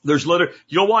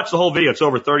 You'll watch the whole video. It's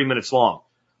over 30 minutes long.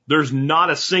 There's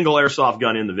not a single airsoft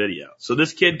gun in the video. So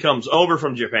this kid comes over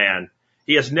from Japan.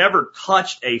 He has never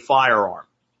touched a firearm.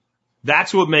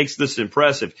 That's what makes this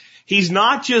impressive. He's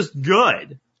not just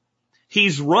good.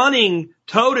 He's running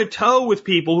toe to toe with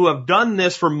people who have done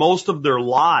this for most of their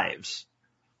lives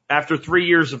after 3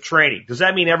 years of training. Does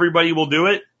that mean everybody will do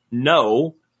it?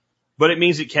 No, but it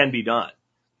means it can be done.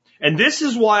 And this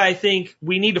is why I think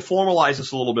we need to formalize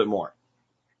this a little bit more.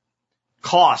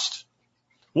 Cost.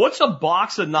 What's a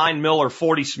box of 9mm or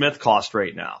 40 Smith cost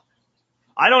right now?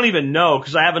 I don't even know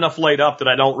because I have enough laid up that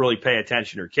I don't really pay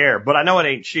attention or care, but I know it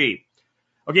ain't cheap.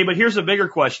 Okay, but here's a bigger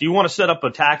question. You want to set up a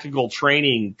tactical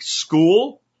training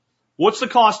school? What's the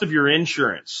cost of your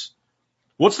insurance?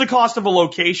 What's the cost of a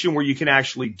location where you can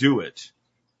actually do it?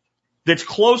 That's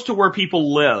close to where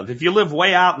people live. If you live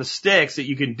way out in the sticks that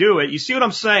you can do it, you see what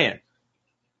I'm saying?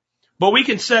 But we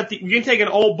can take an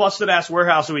old busted ass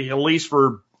warehouse that we can lease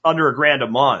for under $1,000 a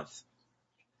month.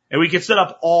 And we can set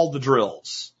up all the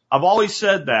drills. I've always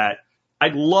said that.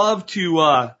 I'd love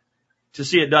to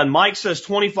see it done. Mike says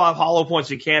 25 hollow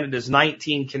points in Canada is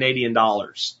 19 Canadian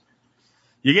dollars.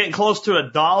 You're getting close to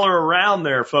 $1 a round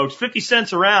there, folks. 50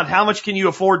 cents a round. How much can you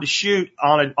afford to shoot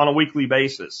on a weekly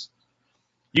basis?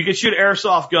 You can shoot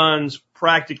airsoft guns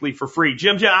practically for free.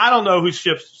 Jim, I don't know who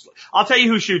ships. I'll tell you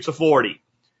who shoots a 40.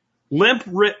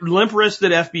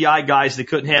 Limp-wristed FBI guys that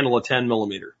couldn't handle a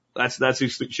 10mm. That's who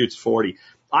shoots 40.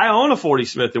 I own a 40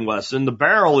 Smith & Wesson. The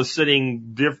barrel is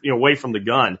sitting away from the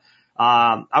gun.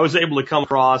 I was able to come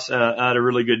across at a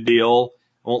really good deal.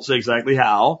 I won't say exactly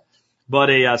how, but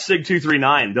a SIG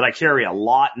 239 that I carry a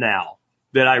lot now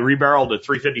that I rebarreled a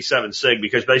 357 SIG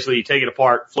because basically you take it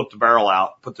apart, flip the barrel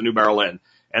out, put the new barrel in.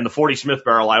 And the 40 Smith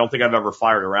barrel, I don't think I've ever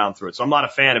fired a round through it. So I'm not a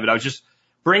fan of it. I was just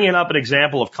bringing up an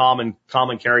example of common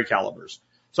carry calibers.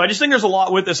 So I just think there's a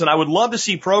lot with this, and I would love to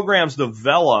see programs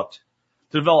developed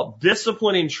to develop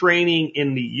discipline and training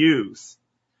in the youth.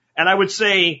 And I would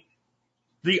say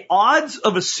the odds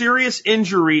of a serious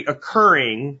injury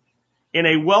occurring in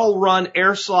a well-run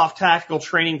airsoft tactical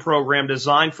training program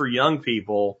designed for young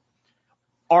people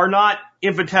are not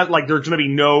infinitesimal, like there's going to be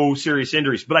no serious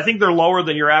injuries, but I think they're lower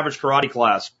than your average karate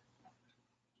class.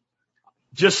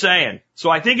 Just saying. So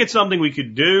I think it's something we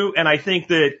could do, and I think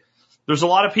that there's a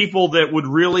lot of people that would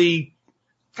really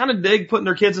kind of dig putting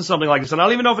their kids in something like this. And I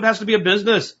don't even know if it has to be a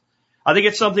business. I think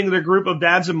it's something that a group of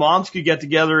dads and moms could get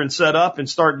together and set up and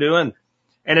start doing.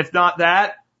 And if not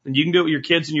that, then you can do it with your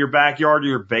kids in your backyard or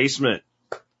your basement.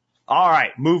 All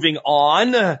right, moving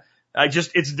on.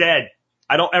 It's dead.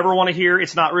 I don't ever want to hear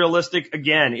it's not realistic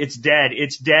again. It's dead.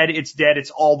 It's dead. It's dead.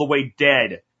 It's all the way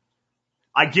dead.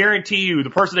 I guarantee you, the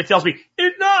person that tells me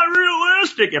it's not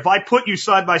realistic, if I put you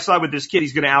side by side with this kid,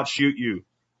 he's going to outshoot you.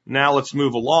 Now let's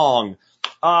move along.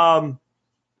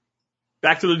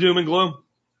 Back to the doom and gloom.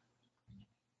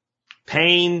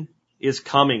 Pain is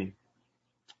coming.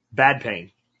 Bad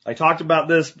pain. I talked about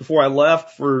this before I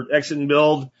left for Exit and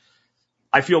Build.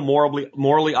 I feel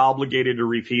morally obligated to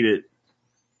repeat it.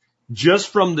 Just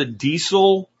from the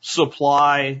diesel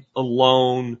supply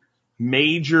alone,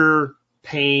 major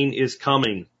pain is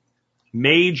coming.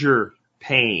 Major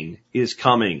pain is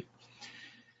coming.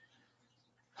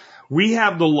 We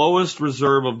have the lowest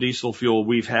reserve of diesel fuel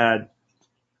we've had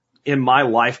in my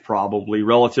life, probably,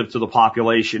 relative to the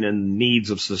population and needs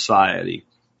of society.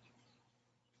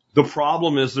 The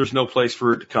problem is there's no place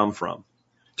for it to come from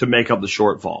to make up the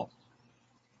shortfall.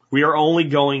 We are only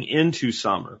going into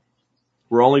summer.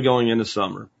 We're only going into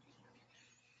summer.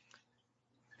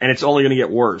 And it's only going to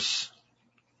get worse.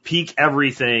 Peak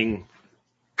everything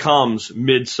comes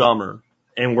midsummer,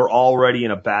 and we're already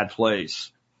in a bad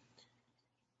place.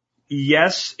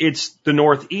 Yes, it's the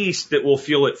Northeast that will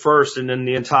feel it first and then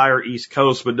the entire East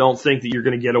Coast, but don't think that you're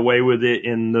going to get away with it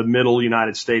in the middle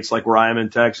United States like where I am in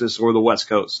Texas or the West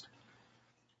Coast.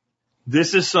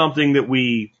 This is something that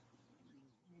we're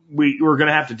going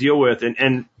to have to deal with.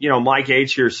 And, you know, Mike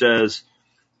H here says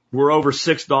we're over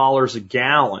 $6 a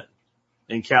gallon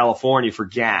in California for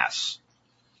gas.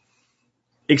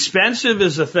 Expensive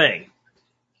is a thing.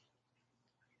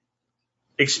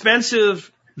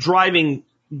 Expensive driving,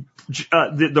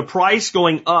 the price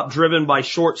going up driven by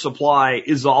short supply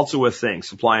is also a thing,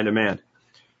 supply and demand.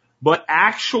 But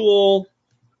actual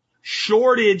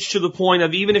shortage to the point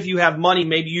of even if you have money,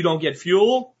 maybe you don't get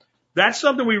fuel, that's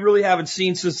something we really haven't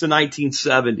seen since the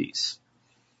 1970s.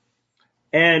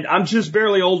 And I'm just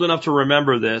barely old enough to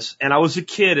remember this. And I was a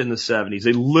kid in the 70s,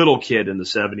 a little kid in the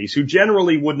 70s, who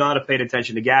generally would not have paid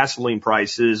attention to gasoline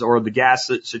prices or the gas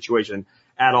situation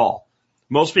at all.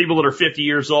 Most people that are 50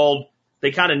 years old,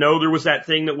 they kind of know there was that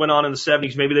thing that went on in the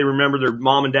 70s. Maybe they remember their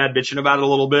mom and dad bitching about it a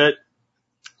little bit,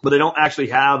 but they don't actually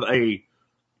have a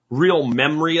real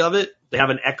memory of it. They have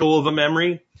an echo of a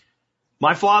memory.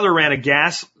 My father ran a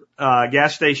gas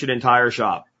station and tire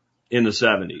shop in the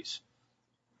 70s.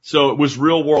 So it was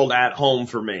real world at home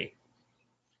for me.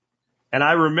 And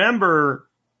I remember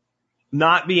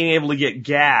not being able to get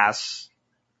gas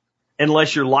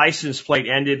unless your license plate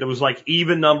ended. It was like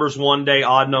even numbers one day,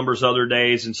 odd numbers other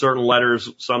days, and certain letters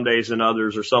some days and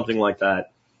others or something like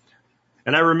that.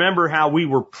 And I remember how we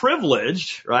were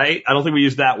privileged, right? I don't think we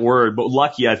used that word, but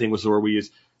lucky, I think was the word we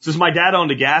used. Since my dad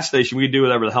owned a gas station, we could do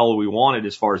whatever the hell we wanted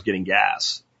as far as getting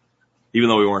gas, even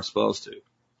though we weren't supposed to.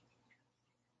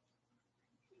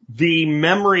 The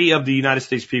memory of the United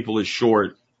States people is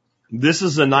short. This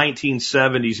is the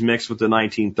 1970s mixed with the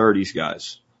 1930s,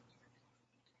 guys.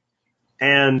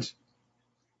 And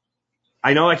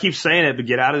I know I keep saying it, but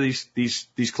get out of these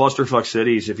clusterfuck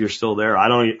cities if you're still there. I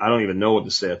don't even know what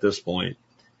to say at this point.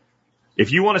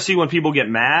 If you want to see when people get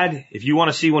mad, if you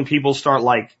want to see when people start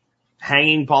like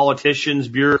hanging politicians,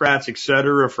 bureaucrats,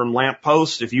 etc. from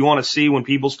lampposts, if you want to see when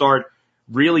people start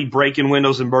really breaking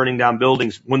windows and burning down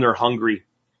buildings, when they're hungry.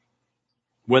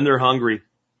 When they're hungry.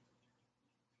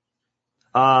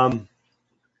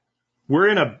 We're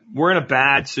in a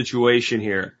bad situation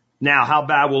here. Now, how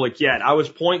bad will it get? I was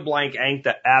point blank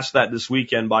asked that this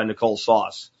weekend by Nicole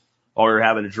Sauce while we were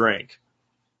having a drink.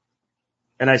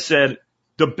 And I said,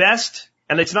 the best,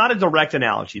 and it's not a direct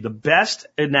analogy, the best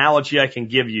analogy I can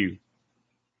give you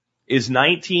is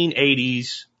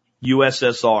 1980s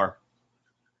USSR.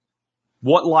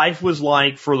 What life was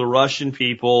like for the Russian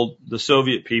people, the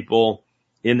Soviet people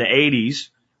in the 80s,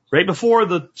 right before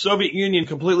the Soviet Union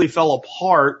completely fell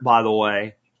apart, by the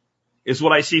way, is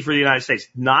what I see for the United States.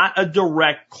 Not a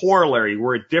direct corollary.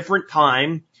 We're a different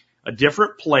time, a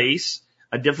different place,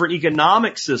 a different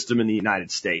economic system in the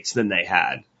United States than they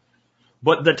had.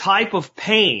 But the type of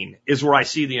pain is where I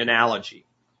see the analogy.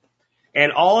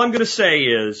 And all I'm going to say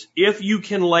is, if you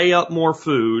can lay up more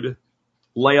food,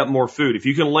 lay up more food. If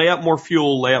you can lay up more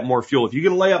fuel, lay up more fuel. If you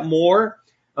can lay up more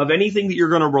of anything that you're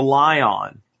going to rely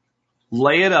on,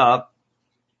 lay it up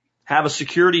have a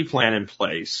security plan in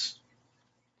place,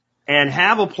 and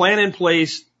have a plan in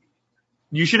place.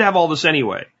 You should have all this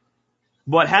anyway.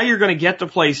 But how you're going to get to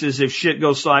places if shit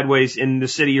goes sideways in the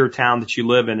city or town that you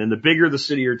live in. And the bigger the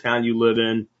city or town you live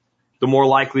in, the more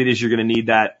likely it is you're going to need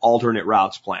that alternate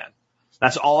routes plan.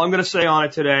 That's all I'm going to say on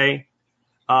it today.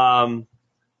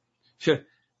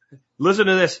 Listen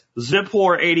to this.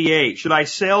 Zipwhore88. Should I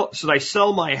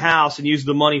sell my house and use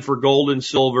the money for gold and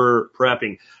silver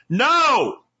prepping?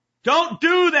 No! Don't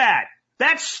do that!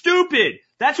 That's stupid!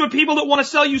 That's what people that want to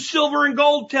sell you silver and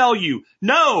gold tell you.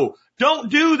 No!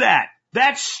 Don't do that!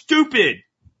 That's stupid!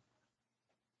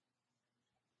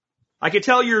 I can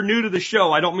tell you're new to the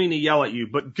show. I don't mean to yell at you,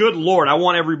 but good Lord, I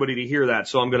want everybody to hear that,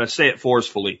 so I'm going to say it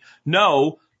forcefully.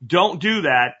 No, don't do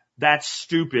that. That's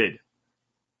stupid.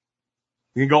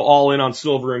 You can go all in on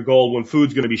silver and gold when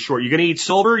food's going to be short. You're going to eat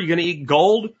silver? You're going to eat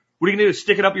gold? What are you going to do?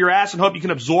 Stick it up your ass and hope you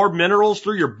can absorb minerals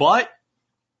through your butt?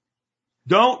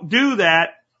 Don't do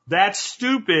that. That's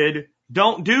stupid.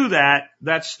 Don't do that.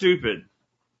 That's stupid.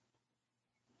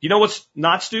 You know what's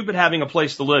not stupid? Having a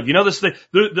place to live. You know this thing,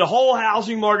 the whole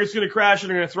housing market's going to crash and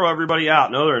they're going to throw everybody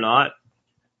out. No, they're not.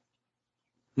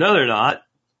 No, they're not.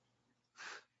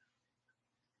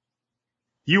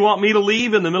 You want me to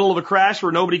leave in the middle of a crash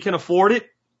where nobody can afford it?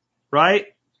 Right?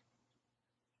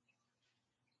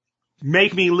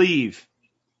 Make me leave.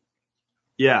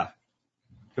 Yeah.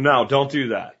 No, don't do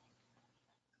that.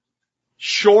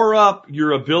 Shore up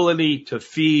your ability to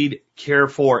feed, care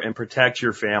for, and protect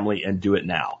your family, and do it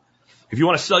now. If you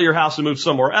want to sell your house and move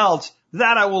somewhere else,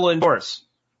 that I will endorse.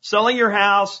 Selling your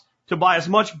house to buy as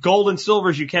much gold and silver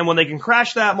as you can when they can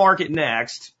crash that market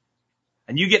next,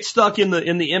 and you get stuck in the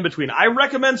in-between. I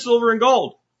recommend silver and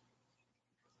gold.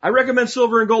 I recommend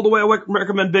silver and gold the way I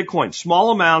recommend Bitcoin. Small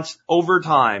amounts over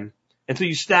time until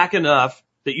you stack enough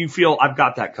that you feel I've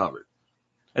got that covered.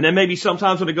 And then maybe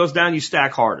sometimes when it goes down, you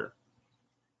stack harder.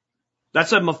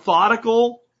 That's a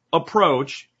methodical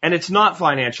approach, and it's not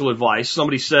financial advice.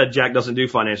 Somebody said Jack doesn't do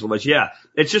financial advice. Yeah,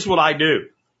 it's just what I do.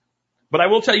 But I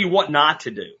will tell you what not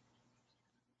to do.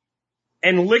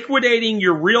 And liquidating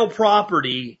your real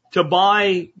property to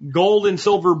buy gold and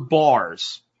silver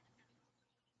bars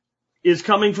is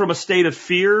coming from a state of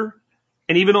fear.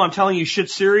 And even though I'm telling you shit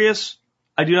serious,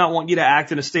 I do not want you to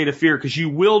act in a state of fear, because you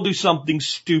will do something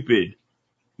stupid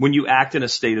when you act in a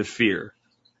state of fear.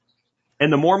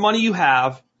 And the more money you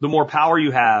have, the more power you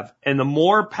have, and the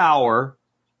more power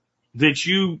that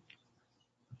you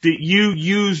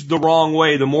use the wrong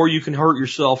way, the more you can hurt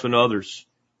yourself and others.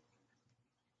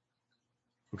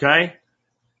 Okay?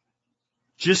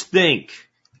 Just think.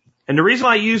 And the reason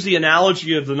I use the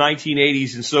analogy of the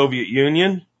 1980s in Soviet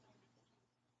Union,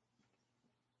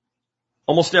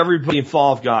 almost everybody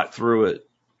involved got through it.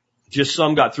 Just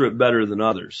some got through it better than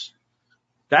others.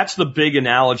 That's the big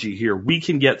analogy here. We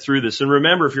can get through this. And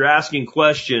remember, if you're asking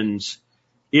questions,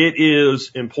 it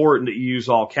is important that you use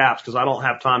all caps, because I don't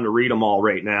have time to read them all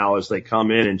right now as they come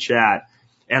in and chat.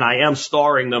 And I am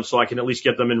starring them so I can at least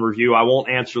get them in review. I won't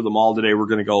answer them all today. We're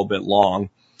going to go a bit long.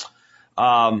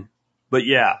 But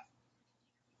yeah,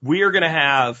 we are going to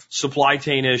have supply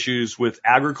chain issues with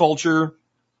agriculture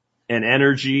and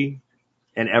energy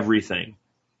and everything.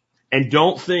 And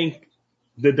don't think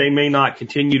that they may not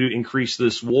continue to increase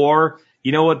this war.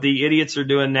 You know what the idiots are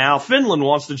doing now? Finland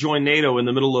wants to join NATO in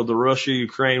the middle of the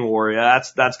Russia-Ukraine war. Yeah,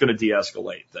 that's going to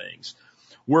de-escalate things.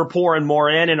 We're pouring more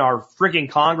in, and our freaking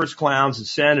Congress clowns and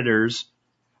senators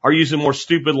are using more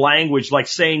stupid language, like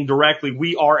saying directly,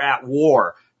 we are at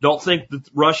war. Don't think that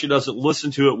Russia doesn't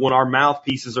listen to it when our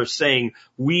mouthpieces are saying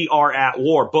we are at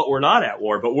war, but we're not at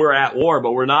war, but we're at war,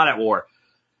 but we're not at war.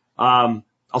 I'll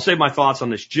save my thoughts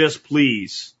on this. Just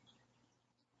please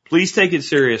take it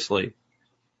seriously.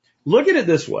 Look at it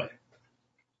this way.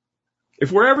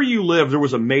 If wherever you live, there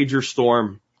was a major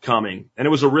storm coming, and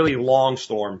it was a really long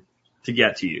storm to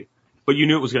get to you, but you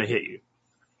knew it was going to hit you.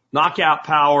 Knock out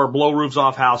power, blow roofs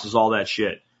off houses, all that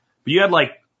shit. But you had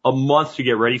like a month to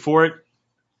get ready for it.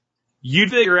 You'd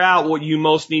figure out what you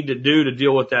most need to do to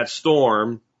deal with that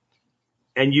storm,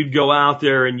 and you'd go out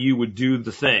there and you would do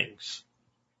the things.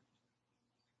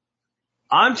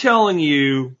 I'm telling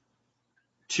you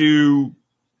to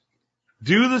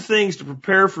do the things to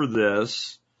prepare for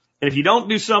this. And if you don't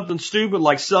do something stupid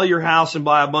like sell your house and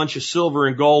buy a bunch of silver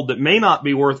and gold that may not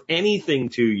be worth anything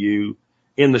to you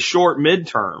in the short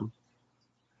midterm,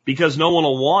 because no one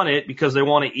will want it because they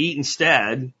want to eat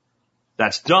instead,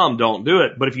 that's dumb. Don't do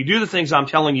it. But if you do the things I'm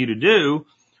telling you to do,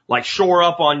 like shore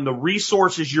up on the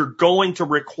resources you're going to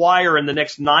require in the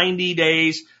next 90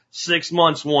 days, 6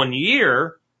 months, 1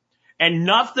 year, and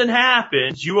nothing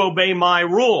happens, you obey my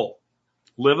rule.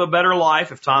 Live a better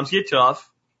life if times get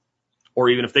tough. or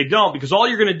even if they don't, because all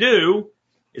you're going to do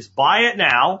is buy it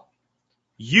now,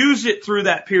 use it through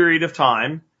that period of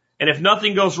time, and if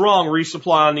nothing goes wrong,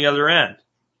 resupply on the other end.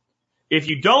 If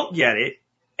you don't get it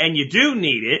and you do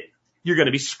need it, you're going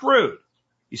to be screwed.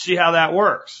 You see how that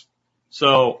works?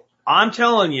 So I'm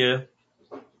telling you,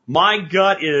 my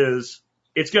gut is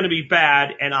it's going to be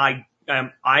bad, and I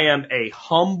am a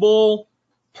humble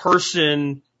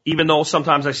person, even though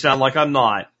sometimes I sound like I'm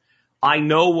not. I don't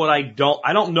know what I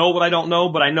don't know,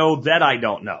 but I know that I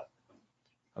don't know.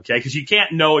 Okay? Because you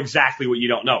can't know exactly what you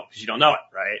don't know, because you don't know it,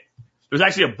 right? There's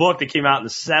actually a book that came out in the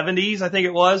 70s, I think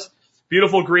it was.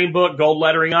 Beautiful green book, gold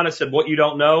lettering on it, said what you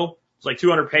don't know. It's like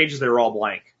 200 pages, they were all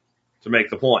blank to make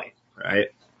the point, right?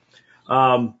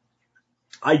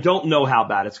 I don't know how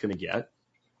bad it's going to get.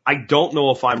 I don't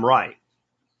know if I'm right.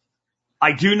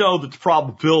 I do know that the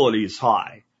probability is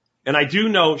high. And I do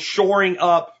know shoring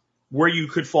up where you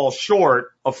could fall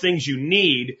short of things you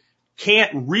need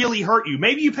can't really hurt you.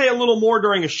 Maybe you pay a little more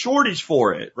during a shortage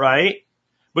for it, right?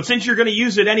 But since you're going to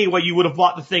use it anyway, you would have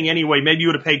bought the thing anyway. Maybe you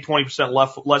would have paid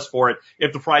 20% less for it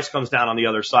if the price comes down on the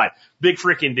other side. Big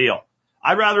freaking deal.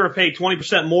 I'd rather have paid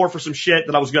 20% more for some shit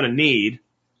that I was going to need,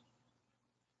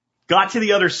 got to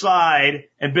the other side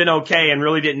and been okay and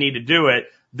really didn't need to do it,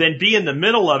 than be in the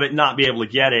middle of it and not be able to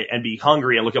get it and be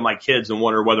hungry and look at my kids and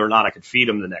wonder whether or not I could feed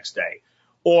them the next day.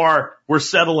 Or we're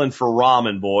settling for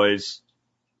ramen, boys.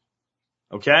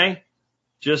 Okay?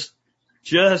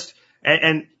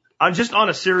 And I'm just on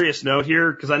a serious note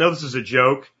here, because I know this is a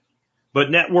joke,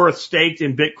 but net worth staked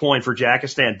in Bitcoin for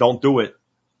Jakistan. Don't do it.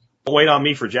 Don't wait on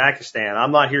me for Jakistan.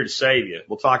 I'm not here to save you.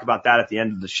 We'll talk about that at the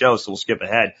end of the show, so we'll skip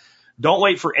ahead. Don't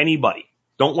wait for anybody.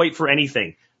 Don't wait for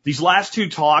anything. These last two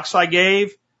talks I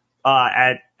gave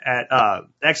at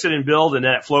Exit and Build and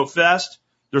then at Float Fest,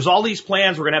 there's all these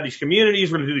plans. We're going to have these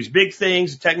communities. We're going to do these big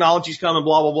things. The technology's coming,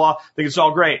 blah, blah, blah. I think it's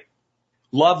all great.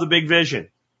 Love the big vision.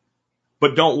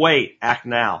 But don't wait. Act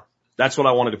now. That's what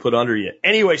I wanted to put under you.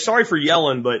 Anyway, sorry for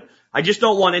yelling, but I just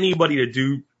don't want anybody to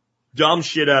do dumb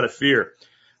shit out of fear.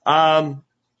 On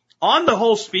the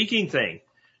whole speaking thing,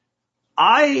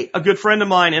 a good friend of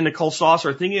mine, and Nicole Sauce,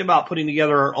 are thinking about putting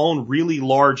together our own really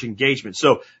large engagement.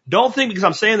 So don't think because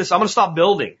I'm saying this, I'm going to stop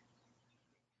building.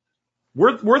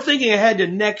 We're thinking ahead to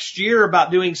next year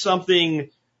about doing something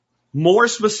more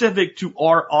specific to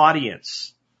our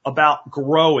audience about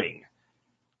growing.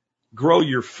 Grow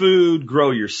your food,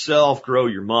 grow yourself, grow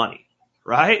your money,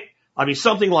 right? I mean,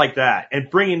 something like that, and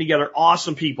bringing together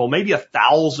awesome people, maybe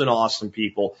 1,000 awesome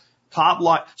people, top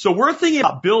line. So we're thinking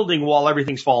about building while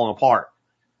everything's falling apart.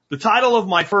 The title of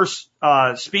my first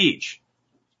speech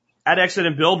at Exit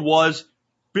and Build was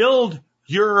Build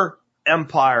Your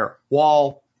Empire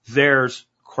While Theirs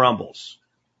Crumbles.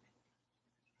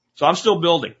 So I'm still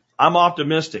building. I'm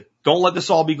optimistic. Don't let this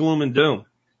all be gloom and doom.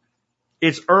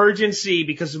 It's urgency,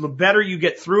 because the better you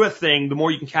get through a thing, the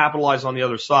more you can capitalize on the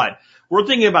other side. We're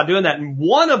thinking about doing that. And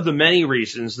one of the many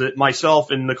reasons that myself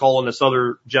and Nicole and this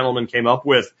other gentleman came up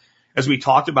with as we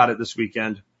talked about it this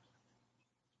weekend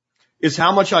is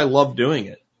how much I love doing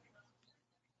it.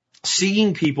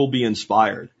 Seeing people be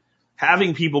inspired.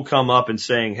 Having people come up and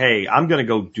saying, hey, I'm going to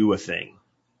go do a thing.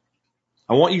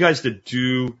 I want you guys to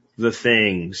do the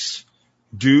things.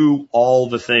 Do all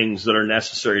the things that are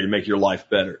necessary to make your life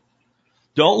better.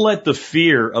 Don't let the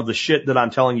fear of the shit that I'm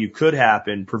telling you could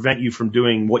happen prevent you from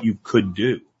doing what you could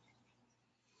do.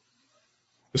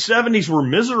 The 70s were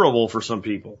miserable for some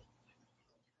people.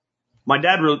 My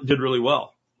dad did really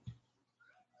well.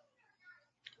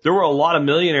 There were a lot of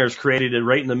millionaires created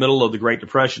right in the middle of the Great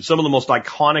Depression. Some of the most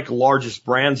iconic, largest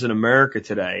brands in America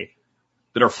today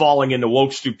that are falling into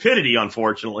woke stupidity,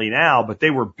 unfortunately, now, but they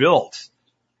were built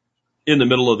in the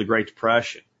middle of the Great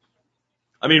Depression.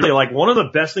 I mean, like, one of the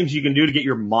best things you can do to get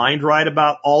your mind right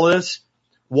about all this,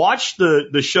 watch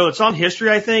the show. It's on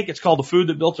History, I think. It's called The Food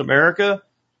That Built America.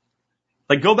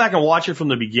 Like, go back and watch it from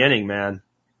the beginning, man.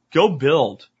 Go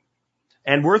build.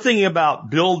 And we're thinking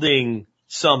about building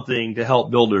something to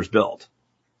help builders build.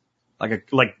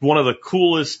 Like one of the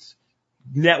coolest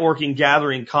networking,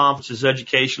 gathering, conferences,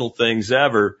 educational things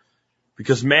ever.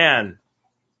 Because, man,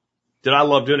 did I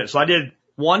love doing it. So I did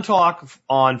one talk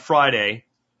on Friday.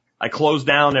 I closed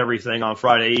down everything on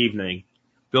Friday evening.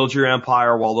 Build your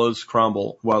empire while theirs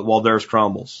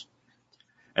crumbles.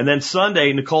 And then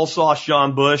Sunday, Nicole Sauce,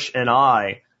 John Bush, and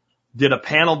I did a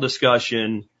panel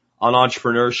discussion on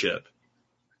entrepreneurship.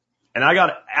 And I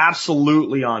got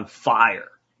absolutely on fire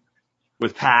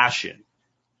with passion,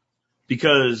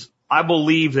 because I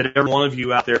believe that every one of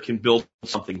you out there can build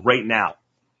something right now.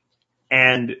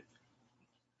 And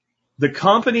the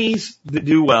companies that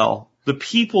do well, the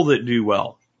people that do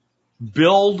well,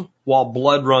 build while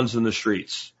blood runs in the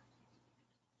streets.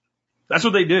 That's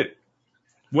what they do.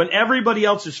 When everybody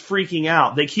else is freaking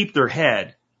out, they keep their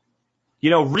head. You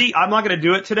know, I'm not going to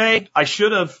do it today. I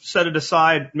should have set it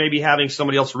aside, maybe having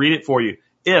somebody else read it for you.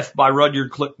 If by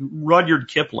Rudyard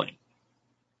Kipling.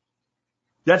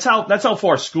 That's how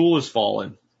far school has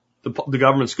fallen. The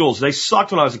government schools. They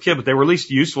sucked when I was a kid, but they were at least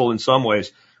useful in some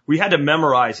ways. We had to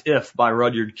memorize If by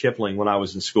Rudyard Kipling when I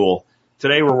was in school.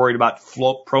 Today we're worried about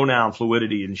pronoun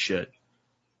fluidity and shit.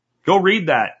 Go read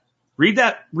that. Read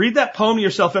that poem to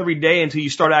yourself every day until you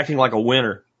start acting like a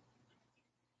winner.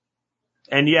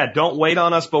 And yeah, don't wait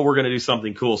on us, but we're going to do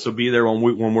something cool. So be there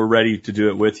when we're ready to do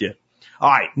it with you. All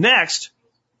right. Next,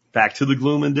 back to the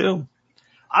gloom and doom.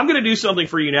 I'm going to do something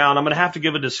for you now, and I'm going to have to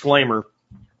give a disclaimer.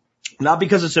 Not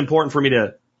because it's important for me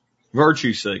to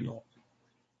virtue signal.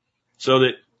 So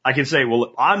that I can say,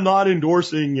 well, I'm not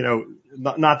endorsing,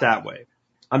 not that way.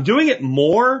 I'm doing it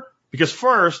more because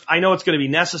first, I know it's going to be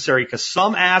necessary because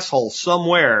some asshole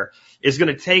somewhere is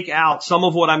going to take out some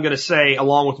of what I'm going to say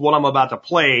along with what I'm about to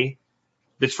play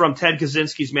that's from Ted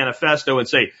Kaczynski's manifesto and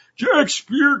say, Jack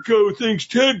Spirko thinks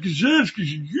Ted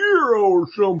Kaczynski's a hero or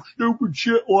some stupid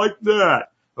shit like that.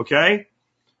 Okay?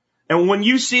 And when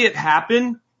you see it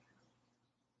happen,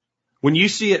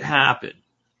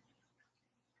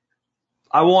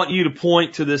 I want you to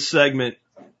point to this segment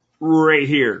right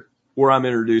here where I'm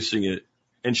introducing it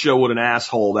and show what an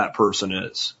asshole that person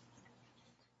is.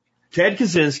 Ted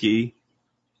Kaczynski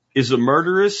is a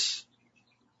murderous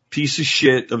piece of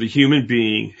shit of a human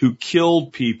being who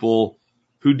killed people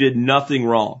who did nothing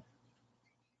wrong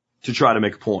to try to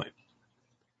make a point.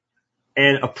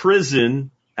 And a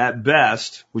prison, at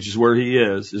best, which is where he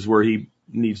is where he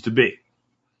needs to be.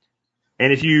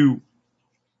 And if you,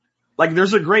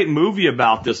 there's a great movie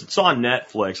about this. It's on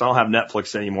Netflix. I don't have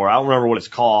Netflix anymore. I don't remember what it's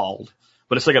called,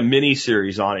 but it's like a mini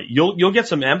series on it. You'll get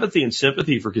some empathy and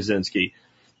sympathy for Kaczynski.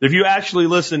 If you actually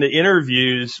listen to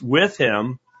interviews with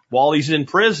him while he's in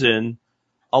prison,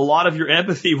 a lot of your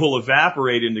empathy will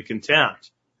evaporate into contempt.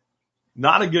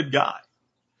 Not a good guy.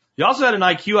 He also had an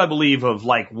IQ, I believe, of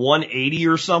 180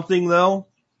 or something, though.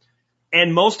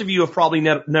 And most of you have probably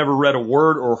never read a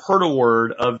word or heard a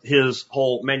word of his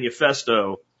whole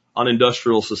manifesto on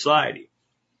industrial society.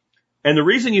 And the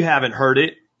reason you haven't heard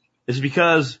it is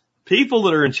because people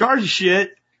that are in charge of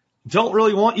shit don't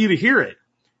really want you to hear it.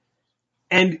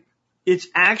 And it's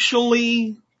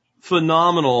actually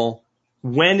phenomenal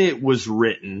when it was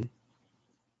written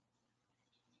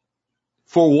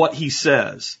for what he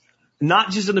says.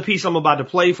 Not just in the piece I'm about to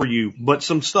play for you, but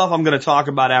some stuff I'm going to talk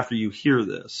about after you hear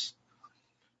this.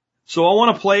 So I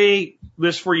want to play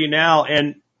this for you now.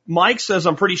 And Mike says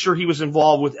I'm pretty sure he was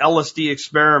involved with LSD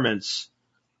experiments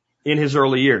in his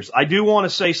early years. I do want to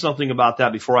say something about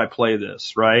that before I play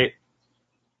this, right?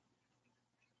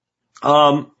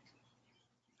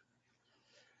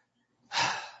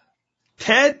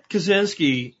 Ted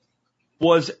Kaczynski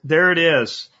was, there it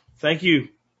is. Thank you.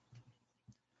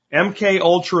 MK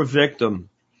Ultra victim.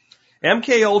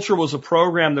 MK Ultra was a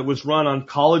program that was run on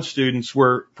college students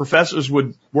where professors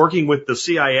would, working with the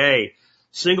CIA,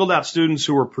 singled out students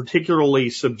who were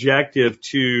particularly subjective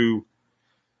to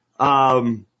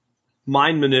mind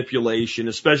manipulation,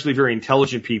 especially very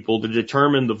intelligent people, to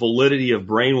determine the validity of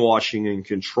brainwashing and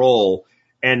control.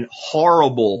 And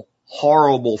horrible,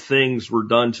 horrible things were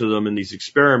done to them in these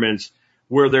experiments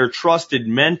where their trusted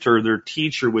mentor, their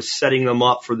teacher, was setting them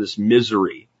up for this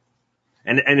misery.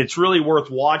 And it's really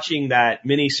worth watching that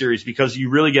miniseries because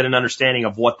you really get an understanding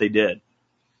of what they did.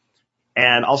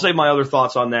 And I'll save my other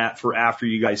thoughts on that for after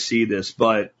you guys see this,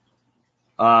 but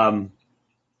I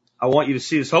want you to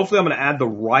see this. Hopefully I'm going to add the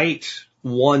right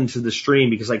one to the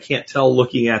stream because I can't tell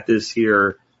looking at this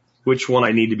here which one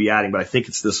I need to be adding, but I think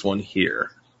it's this one here.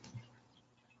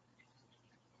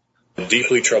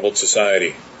 Deeply troubled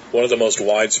society. One of the most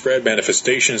widespread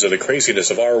manifestations of the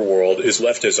craziness of our world is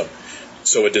leftism.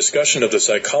 So a discussion of the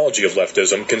psychology of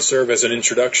leftism can serve as an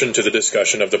introduction to the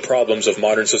discussion of the problems of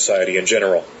modern society in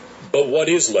general. But what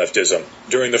is leftism?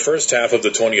 During the first half of the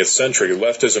 20th century,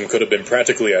 leftism could have been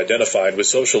practically identified with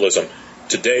socialism.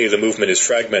 Today, the movement is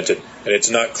fragmented, and it's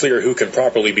not clear who can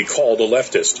properly be called a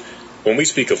leftist. When we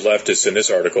speak of leftists in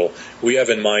this article, we have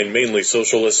in mind mainly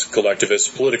socialists,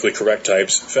 collectivists, politically correct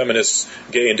types, feminists,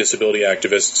 gay and disability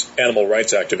activists, animal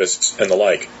rights activists, and the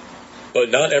like. But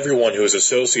not everyone who is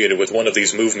associated with one of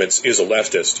these movements is a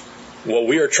leftist. What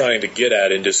we are trying to get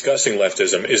at in discussing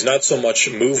leftism is not so much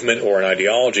movement or an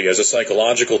ideology as a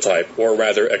psychological type, or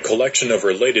rather a collection of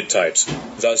related types.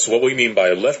 Thus, what we mean by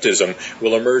leftism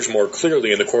will emerge more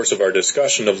clearly in the course of our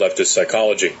discussion of leftist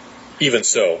psychology. Even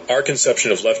so, our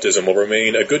conception of leftism will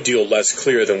remain a good deal less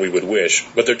clear than we would wish,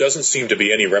 but there doesn't seem to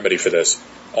be any remedy for this.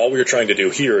 All we are trying to do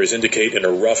here is indicate in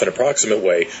a rough and approximate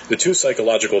way the two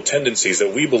psychological tendencies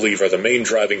that we believe are the main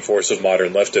driving force of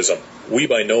modern leftism. We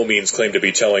by no means claim to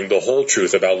be telling the whole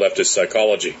truth about leftist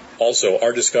psychology. Also,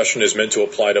 our discussion is meant to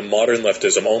apply to modern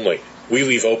leftism only. We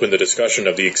leave open the discussion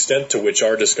of the extent to which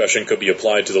our discussion could be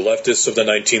applied to the leftists of the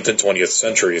 19th and 20th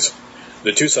centuries.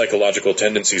 The two psychological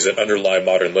tendencies that underlie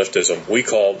modern leftism we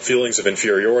call feelings of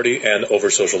inferiority and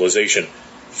over-socialization.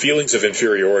 Feelings of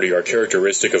inferiority are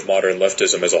characteristic of modern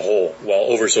leftism as a whole, while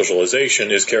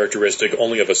over-socialization is characteristic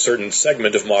only of a certain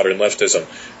segment of modern leftism,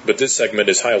 but this segment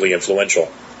is highly influential.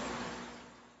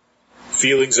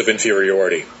 Feelings of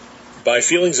inferiority. By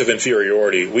feelings of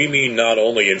inferiority, we mean not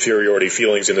only inferiority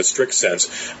feelings in the strict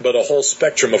sense, but a whole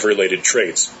spectrum of related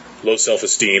traits. Low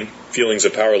self-esteem, feelings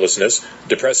of powerlessness,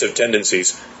 depressive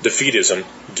tendencies, defeatism,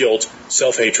 guilt,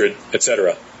 self-hatred,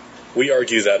 etc. We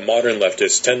argue that modern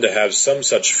leftists tend to have some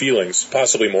such feelings,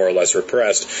 possibly more or less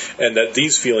repressed, and that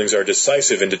these feelings are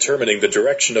decisive in determining the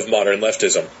direction of modern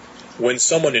leftism. When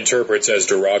someone interprets as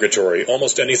derogatory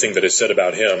almost anything that is said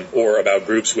about him or about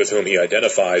groups with whom he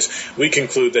identifies, we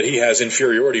conclude that he has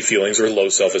inferiority feelings or low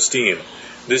self-esteem.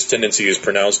 This tendency is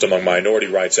pronounced among minority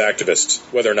rights activists,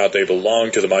 whether or not they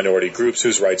belong to the minority groups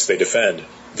whose rights they defend.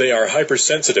 They are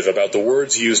hypersensitive about the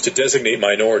words used to designate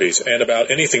minorities and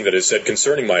about anything that is said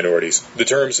concerning minorities. The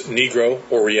terms Negro,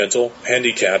 Oriental,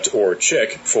 Handicapped, or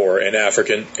Chick for an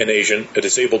African, an Asian, a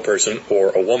disabled person,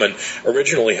 or a woman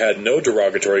originally had no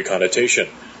derogatory connotation.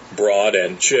 Broad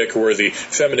and Chick were the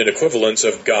feminine equivalents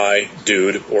of guy,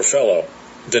 dude, or fellow.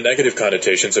 The negative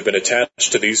connotations have been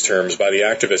attached to these terms by the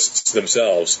activists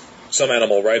themselves. Some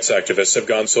animal rights activists have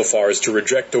gone so far as to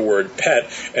reject the word pet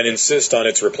and insist on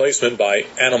its replacement by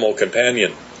animal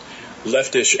companion.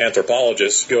 Leftish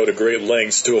anthropologists go to great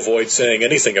lengths to avoid saying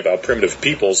anything about primitive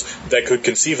peoples that could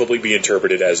conceivably be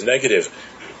interpreted as negative.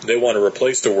 They want to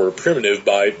replace the word primitive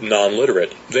by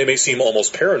non-literate. They may seem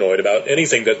almost paranoid about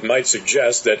anything that might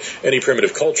suggest that any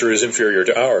primitive culture is inferior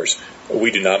to ours.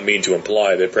 We do not mean to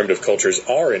imply that primitive cultures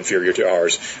are inferior to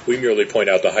ours. We merely point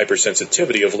out the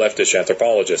hypersensitivity of leftish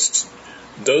anthropologists.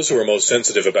 Those who are most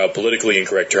sensitive about politically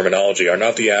incorrect terminology are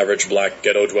not the average black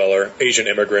ghetto dweller, Asian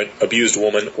immigrant, abused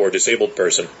woman, or disabled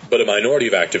person, but a minority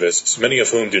of activists, many of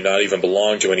whom do not even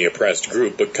belong to any oppressed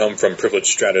group but come from privileged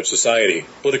strata of society.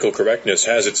 Political correctness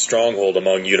has its stronghold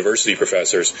among university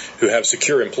professors who have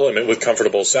secure employment with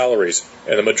comfortable salaries,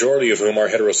 and the majority of whom are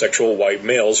heterosexual white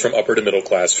males from upper to middle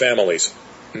class families.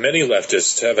 Many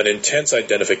leftists have an intense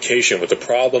identification with the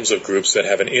problems of groups that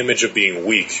have an image of being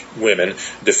weak, women,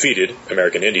 defeated,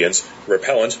 American Indians,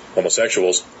 repellent,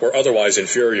 homosexuals, or otherwise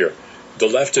inferior. The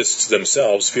leftists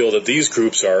themselves feel that these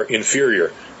groups are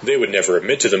inferior. They would never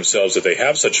admit to themselves that they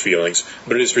have such feelings,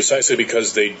 but it is precisely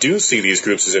because they do see these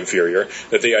groups as inferior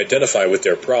that they identify with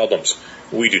their problems.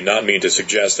 We do not mean to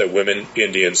suggest that women,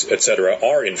 Indians, etc.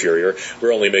 are inferior.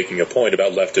 We're only making a point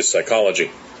about leftist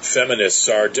psychology. Feminists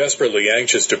are desperately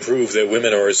anxious to prove that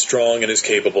women are as strong and as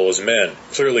capable as men.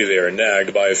 Clearly they are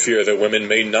nagged by a fear that women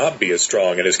may not be as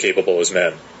strong and as capable as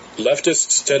men.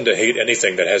 Leftists tend to hate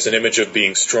anything that has an image of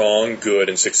being strong, good,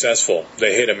 and successful.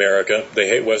 They hate America. They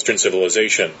hate Western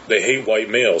civilization. They hate white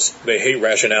males. They hate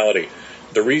rationality.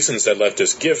 The reasons that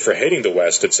leftists give for hating the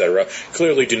West, etc.,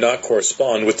 clearly do not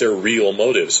correspond with their real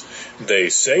motives. They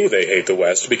say they hate the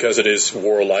West because it is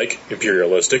warlike,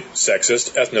 imperialistic,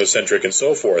 sexist, ethnocentric, and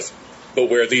so forth. But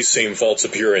where these same faults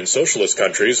appear in socialist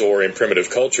countries or in primitive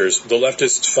cultures, the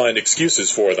leftists find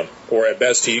excuses for them, or at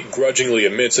best he grudgingly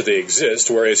admits that they exist,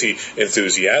 whereas he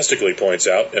enthusiastically points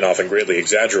out, and often greatly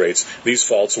exaggerates, these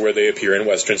faults where they appear in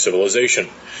Western civilization.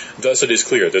 Thus it is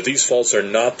clear that these faults are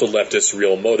not the leftist's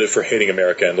real motive for hating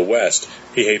America and the West.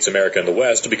 He hates America and the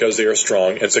West because they are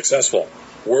strong and successful.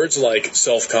 Words like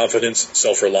self-confidence,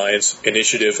 self-reliance,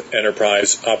 initiative,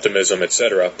 enterprise, optimism,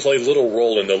 etc. play little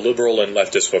role in the liberal and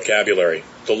leftist vocabulary.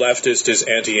 The leftist is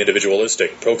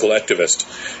anti-individualistic, pro-collectivist.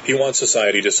 He wants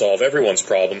society to solve everyone's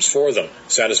problems for them,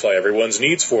 satisfy everyone's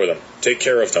needs for them, take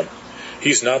care of them.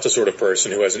 He's not the sort of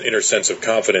person who has an inner sense of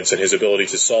confidence in his ability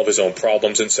to solve his own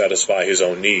problems and satisfy his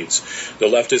own needs. The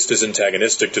leftist is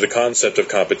antagonistic to the concept of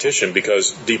competition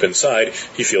because, deep inside,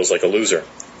 he feels like a loser.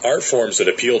 Art forms that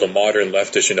appeal to modern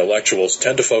leftish intellectuals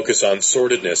tend to focus on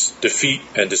sordidness, defeat,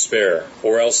 and despair,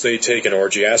 or else they take an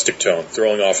orgiastic tone,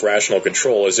 throwing off rational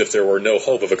control as if there were no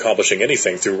hope of accomplishing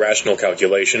anything through rational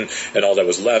calculation, and all that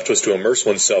was left was to immerse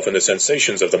oneself in the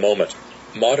sensations of the moment.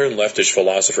 Modern leftish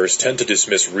philosophers tend to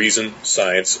dismiss reason,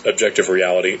 science, objective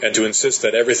reality, and to insist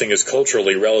that everything is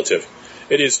culturally relative.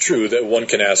 It is true that one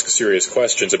can ask serious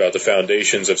questions about the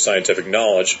foundations of scientific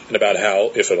knowledge and about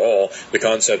how, if at all, the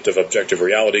concept of objective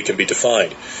reality can be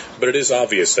defined. But it is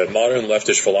obvious that modern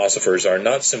leftish philosophers are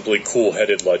not simply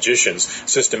cool-headed logicians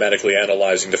systematically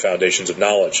analyzing the foundations of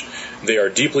knowledge. They are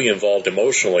deeply involved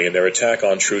emotionally in their attack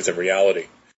on truth and reality.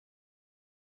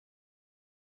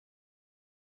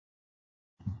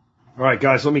 All right,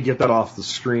 guys, let me get that off the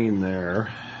screen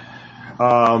there.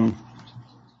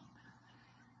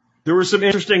 There were some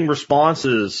interesting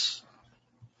responses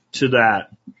to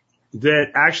that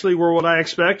actually were what I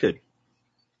expected.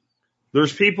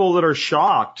 There's people that are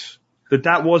shocked that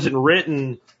that wasn't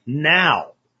written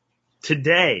now,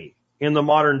 today, in the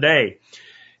modern day.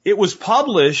 It was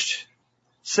published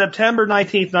September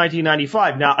 19th,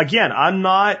 1995. Now, again, I'm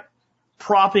not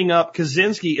propping up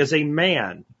Kaczynski as a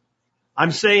man.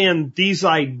 I'm saying these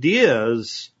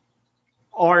ideas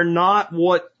are not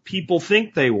what people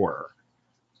think they were.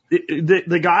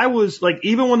 The guy was like,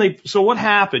 even when so what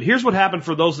happened? Here's what happened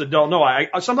for those that don't know.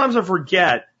 Sometimes I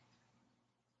forget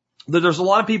that there's a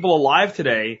lot of people alive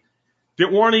today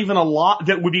that weren't even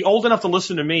that would be old enough to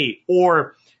listen to me,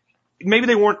 or maybe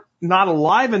they weren't not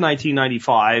alive in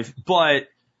 1995, but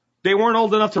they weren't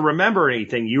old enough to remember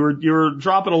anything. You were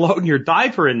dropping a load in your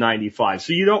diaper in 95,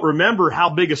 so you don't remember how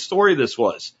big a story this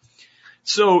was.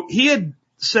 So he had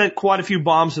sent quite a few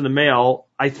bombs in the mail.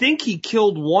 I think he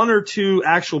killed one or two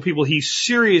actual people. He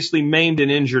seriously maimed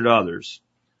and injured others.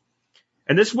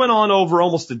 And this went on over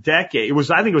almost a decade.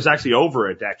 I think it was actually over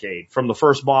a decade from the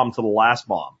first bomb to the last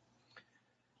bomb.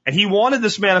 And he wanted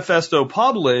this manifesto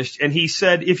published, and he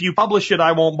said, if you publish it,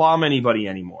 I won't bomb anybody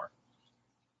anymore.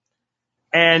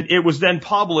 And it was then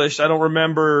published. I don't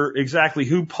remember exactly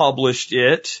who published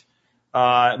it.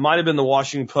 It might have been the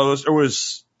Washington Post,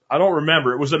 I don't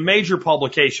remember. It was a major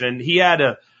publication, and he had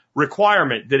a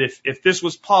requirement that if this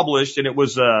was published, and it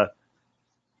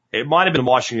might have been the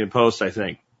Washington Post, I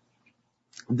think,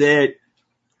 that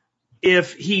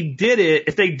if they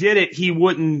did it, he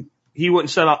wouldn't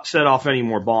set off any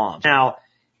more bombs. Now,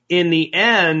 in the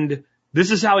end,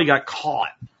 this is how he got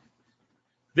caught.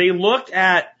 They looked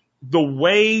at the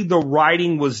way the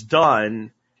writing was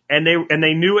done, and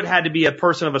they knew it had to be a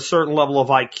person of a certain level of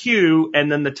IQ,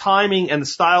 and then the timing and the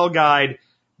style guide,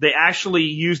 they actually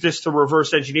used this to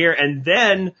reverse engineer. And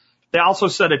then they also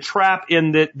set a trap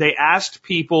in that they asked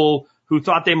people who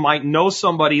thought they might know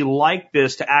somebody like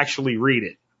this to actually read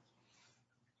it.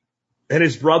 And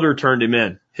his brother turned him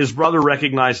in. His brother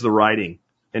recognized the writing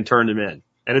and turned him in.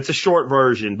 And it's a short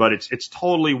version, but it's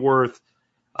totally worth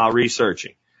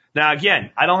researching. Now,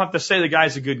 again, I don't have to say the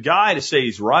guy's a good guy to say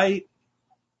he's right.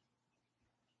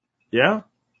 Yeah.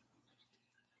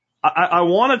 I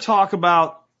want to talk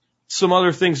about some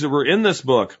other things that were in this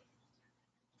book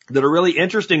that are really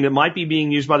interesting that might be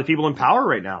being used by the people in power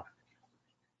right now.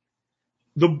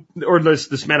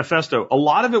 This manifesto. A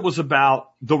lot of it was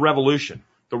about the revolution.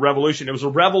 The revolution. It was a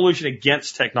revolution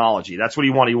against technology. That's what he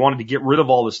wanted. He wanted to get rid of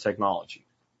all this technology.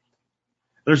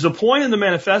 There's a point in the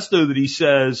manifesto that he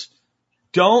says,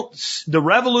 the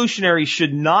revolutionaries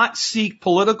should not seek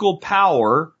political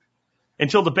power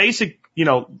until the basic,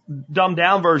 dumbed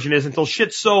down version is until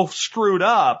shit's so screwed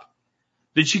up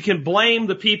that you can blame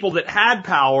the people that had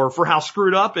power for how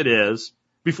screwed up it is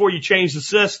before you change the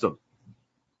system.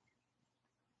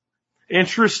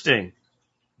 Interesting.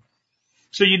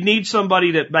 So you'd need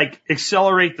somebody to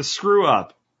accelerate the screw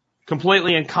up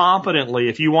completely incompetently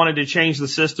if you wanted to change the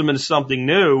system into something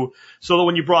new, so that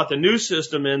when you brought the new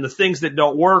system in, the things that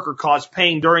don't work or cause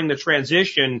pain during the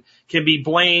transition can be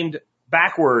blamed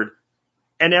backward.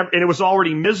 And it was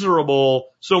already miserable,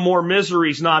 so more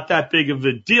misery's not that big of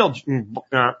a deal,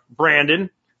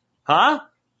 Brandon. Huh?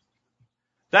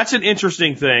 That's an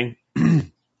interesting thing.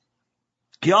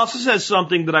 He also says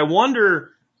something that I wonder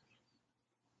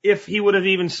if he would have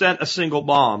even sent a single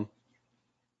bomb.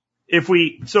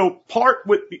 Part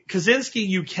with Kaczynski,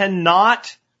 you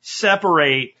cannot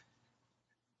separate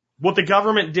what the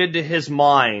government did to his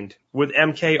mind with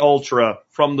MK Ultra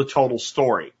from the total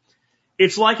story.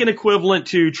 It's like an equivalent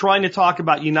to trying to talk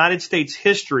about United States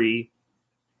history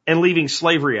and leaving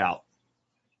slavery out.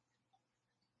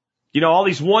 All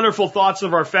these wonderful thoughts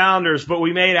of our founders, but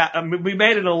we made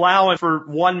an allowance for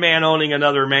one man owning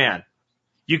another man.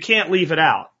 You can't leave it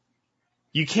out.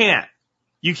 You can't.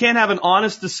 You can't have an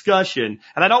honest discussion.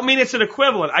 And I don't mean it's an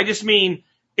equivalent. I just mean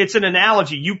it's an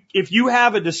analogy. If you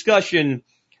have a discussion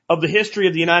of the history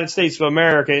of the United States of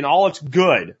America and all its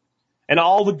good and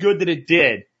all the good that it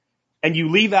did, and you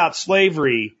leave out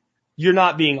slavery, you're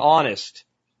not being honest.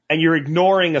 And you're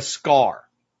ignoring a scar,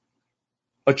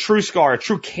 a true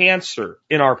cancer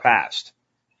in our past.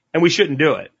 And we shouldn't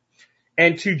do it.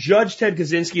 And to judge Ted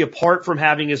Kaczynski apart from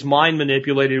having his mind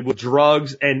manipulated with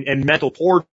drugs and mental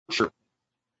torture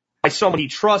by someone he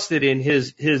trusted in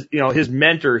his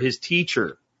mentor, his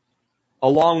teacher,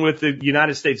 along with the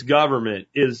United States government,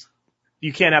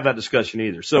 you can't have that discussion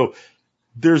either. So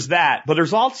there's that. But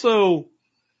there's also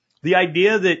the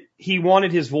idea that he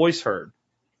wanted his voice heard.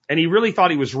 And he really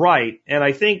thought he was right. And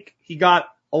I think he got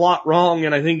a lot wrong,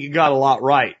 and I think he got a lot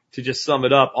right, to just sum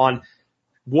it up, on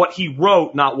what he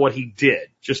wrote, not what he did.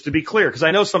 Just to be clear, because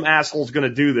I know some asshole's going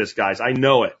to do this, guys. I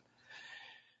know it.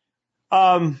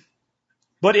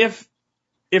 But if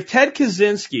Ted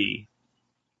Kaczynski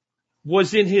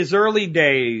was in his early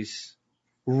days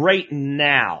right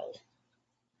now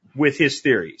with his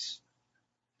theories,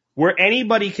 where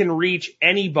anybody can reach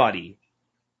anybody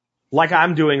like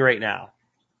I'm doing right now,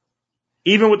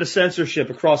 even with the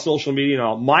censorship across social media and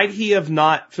all, might he have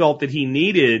not felt that he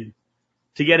needed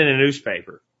to get in a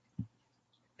newspaper?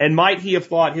 And might he have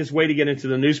thought his way to get into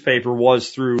the newspaper was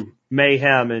through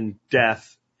mayhem and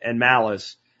death and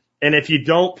malice? And if you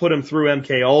don't put him through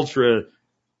MKUltra,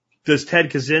 does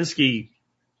Ted Kaczynski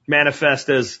manifest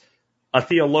as a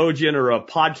theologian or a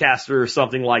podcaster or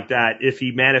something like that if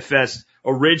he manifests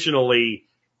originally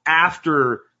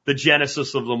after the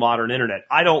genesis of the modern internet?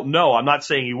 I don't know. I'm not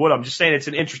saying he would. I'm just saying it's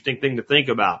an interesting thing to think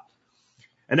about.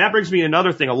 And that brings me to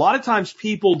another thing. A lot of times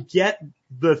people get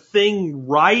the thing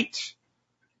right,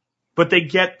 but they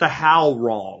get the how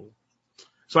wrong.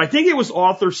 So I think it was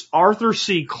Arthur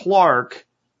C. Clarke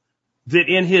that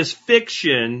in his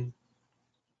fiction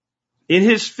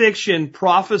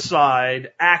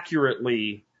prophesied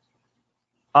accurately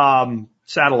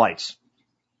satellites.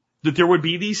 That there would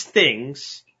be these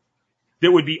things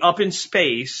that would be up in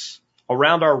space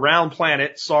around our round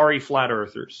planet, sorry, flat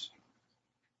earthers.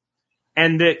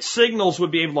 And that signals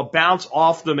would be able to bounce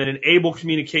off them and enable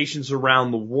communications around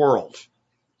the world.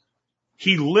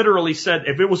 He literally said,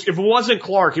 if it wasn't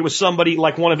Clarke, it was somebody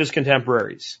like one of his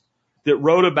contemporaries that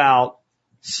wrote about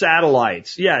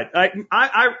satellites. Yeah,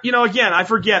 I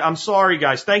forget. I'm sorry,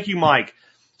 guys. Thank you, Mike.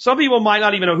 Some people might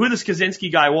not even know who this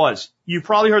Kaczynski guy was. You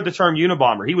probably heard the term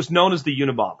Unabomber. He was known as the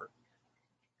Unabomber.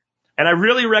 And I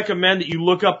really recommend that you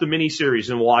look up the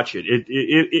miniseries and watch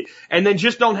it. And then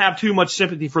just don't have too much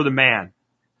sympathy for the man.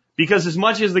 Because as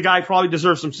much as the guy probably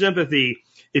deserves some sympathy,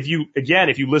 if you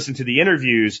listen to the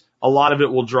interviews, a lot of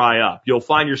it will dry up. You'll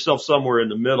find yourself somewhere in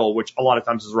the middle, which a lot of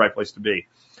times is the right place to be.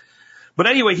 But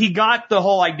anyway, he got the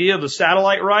whole idea of the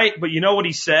satellite right, but you know what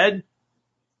he said?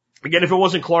 Again, if it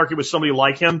wasn't Clarke, it was somebody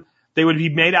like him. They would be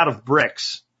made out of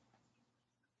bricks.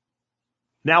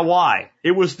 Now why?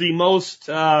 It was the most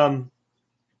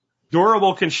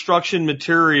durable construction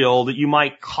material that you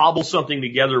might cobble something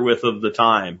together with of the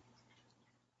time.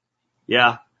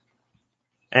 Yeah.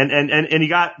 And he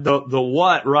got the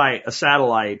what right, a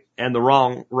satellite, and the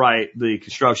wrong right, the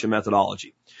construction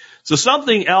methodology. So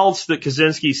something else that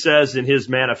Kaczynski says in his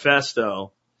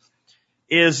manifesto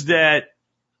is that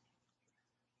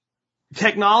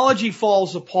technology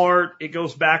falls apart, it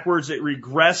goes backwards, it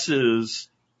regresses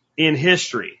in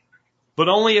history, but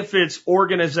only if it's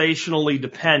organizationally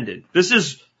dependent. This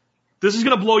is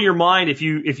going to blow your mind if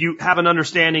you have an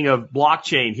understanding of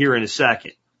blockchain here in a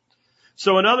second.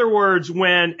 So in other words,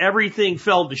 when everything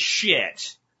fell to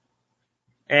shit,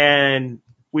 and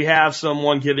we have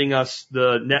someone giving us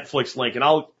the Netflix link, and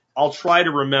I'll try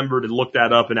to remember to look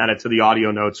that up and add it to the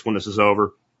audio notes when this is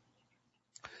over.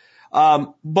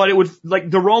 But it would, like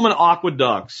the Roman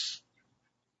aqueducts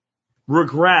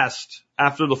regressed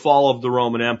after the fall of the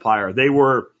Roman Empire. They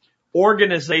were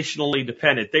organizationally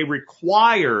dependent. They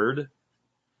required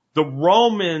the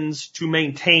Romans to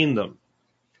maintain them.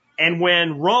 And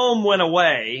when Rome went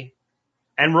away,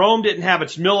 and Rome didn't have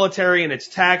its military and its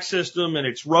tax system and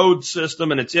its road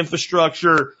system and its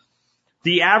infrastructure,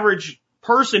 the average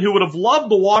person who would have loved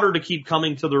the water to keep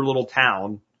coming to their little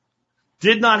town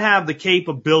did not have the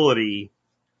capability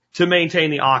to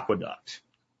maintain the aqueduct.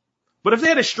 But if they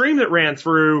had a stream that ran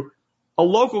through, a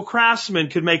local craftsman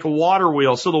could make a water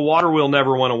wheel, so the water wheel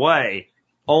never went away.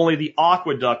 Only the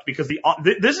aqueduct, because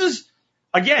this is,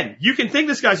 again, you can think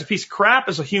this guy's a piece of crap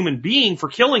as a human being for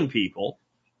killing people.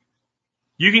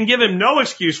 You can give him no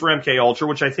excuse for MKUltra,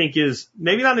 which I think is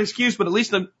maybe not an excuse, but at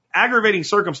least an aggravating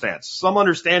circumstance, some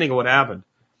understanding of what happened.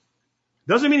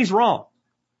 Doesn't mean he's wrong.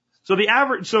 So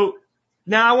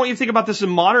now I want you to think about this in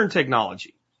modern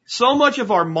technology. So much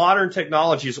of our modern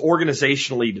technology is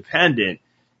organizationally dependent.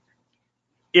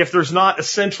 If there's not a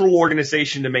central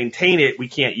organization to maintain it, we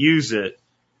can't use it.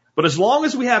 But as long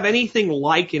as we have anything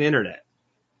like an internet,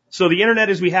 so the internet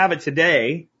as we have it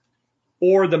today,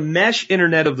 or the mesh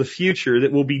internet of the future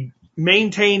that will be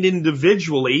maintained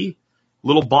individually,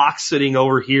 little box sitting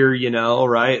over here,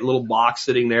 right? Little box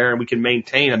sitting there, and we can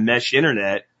maintain a mesh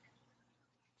internet.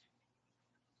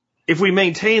 If we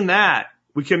maintain that,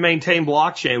 we can maintain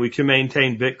blockchain, we can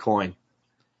maintain Bitcoin.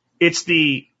 It's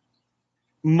the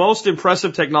most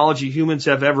impressive technology humans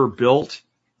have ever built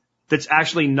that's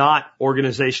actually not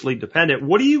organizationally dependent.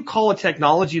 What do you call a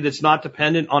technology that's not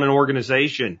dependent on an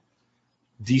organization?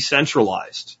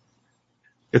 Decentralized.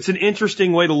 It's an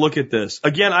interesting way to look at this.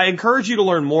 Again, I encourage you to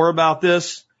learn more about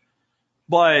this,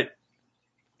 but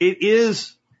it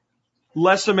is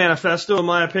less a manifesto, in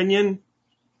my opinion,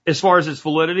 as far as its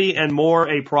validity, and more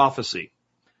a prophecy.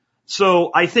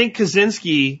 So I think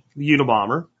Kaczynski, the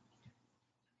Unabomber,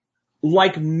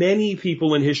 like many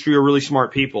people in history are really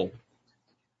smart people,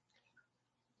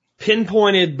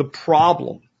 pinpointed the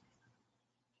problem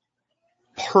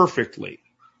perfectly.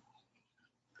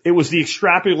 It was the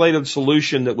extrapolated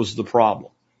solution that was the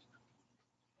problem.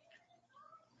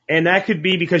 And that could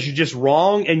be because you're just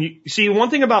wrong. And you see, one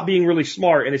thing about being really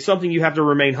smart, and it's something you have to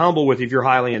remain humble with if you're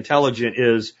highly intelligent,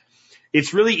 is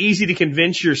it's really easy to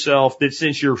convince yourself that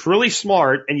since you're really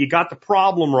smart and you got the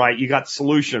problem right, you got the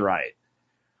solution right.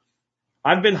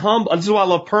 I've been humble. This is why I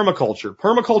love permaculture.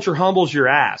 Permaculture humbles your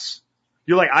ass.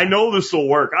 You're like, I know this will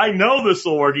work. I know this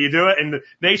will work. You do it. And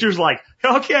nature's like,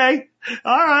 okay,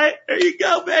 all right, there you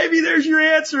go, baby. There's your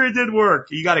answer. It did work.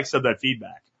 You got to accept that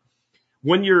feedback.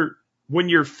 When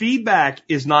your feedback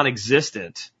is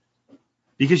non-existent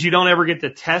because you don't ever get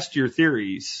to test your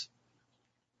theories,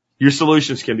 your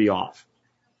solutions can be off.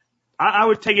 I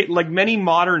would take it like many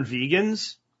modern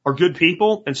vegans are good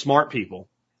people and smart people.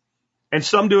 And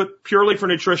some do it purely for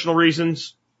nutritional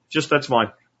reasons. That's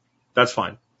fine. That's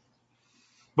fine.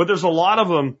 But there's a lot of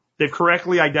them that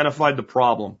correctly identified the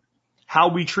problem. How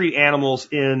we treat animals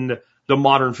in the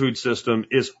modern food system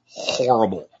is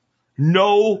horrible.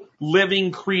 No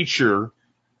living creature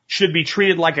should be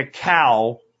treated like a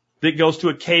cow that goes to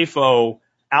a CAFO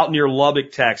out near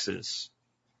Lubbock, Texas,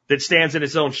 that stands in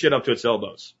its own shit up to its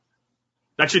elbows.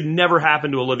 That should never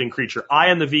happen to a living creature. I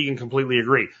and the vegan completely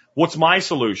agree. What's my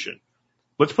solution?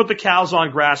 Let's put the cows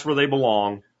on grass where they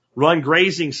belong, run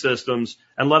grazing systems,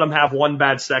 and let them have one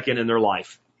bad second in their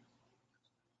life.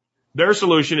 Their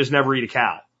solution is never eat a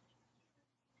cow.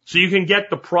 So you can get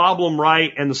the problem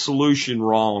right and the solution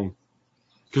wrong.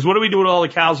 Because what do we do with all the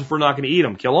cows if we're not going to eat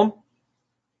them? Kill them?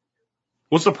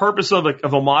 What's the purpose of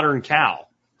a modern cow?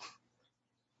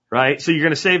 Right? So you're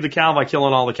going to save the cow by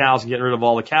killing all the cows and getting rid of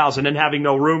all the cows and then having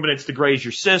no ruminants to graze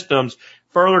your systems,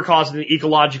 further causing the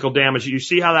ecological damage. You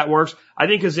see how that works? I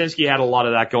think Kaczynski had a lot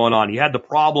of that going on. He had the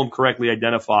problem correctly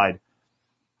identified,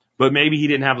 but maybe he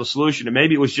didn't have the solution. And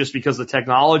maybe it was just because the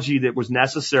technology that was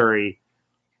necessary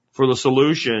for the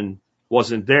solution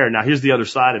wasn't there. Now, here's the other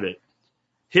side of it.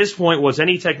 His point was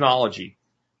any technology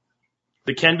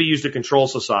that can be used to control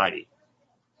society,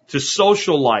 to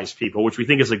socialize people, which we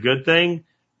think is a good thing,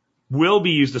 will be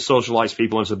used to socialize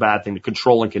people and it's a bad thing, to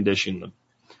control and condition them.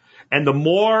 And the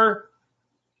more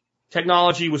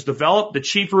technology was developed, the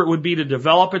cheaper it would be to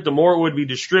develop it, the more it would be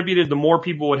distributed, the more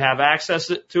people would have access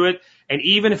to it. And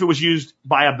even if it was used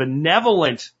by a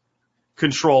benevolent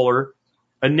controller,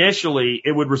 initially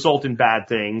it would result in bad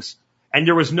things. And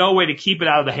there was no way to keep it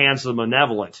out of the hands of the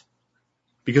benevolent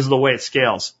because of the way it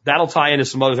scales. That'll tie into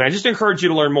some other things. I just encourage you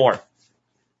to learn more.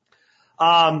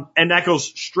 And that goes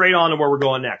straight on to where we're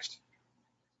going next.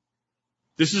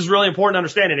 This is really important to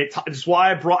understand, and it's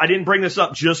why I didn't bring this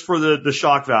up just for the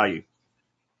shock value.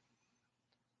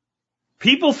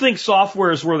 People think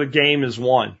software is where the game is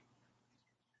won.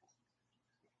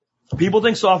 People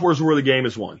think software is where the game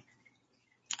is won.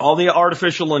 All the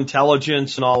artificial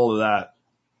intelligence and all of that.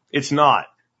 It's not.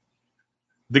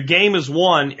 The game is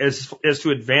won as to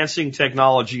advancing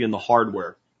technology in the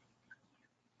hardware.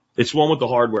 It's won with the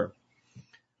hardware.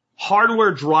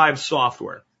 Hardware drives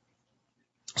software.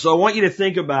 So I want you to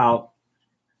think about,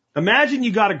 imagine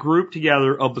you got a group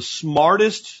together of the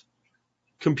smartest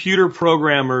computer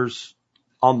programmers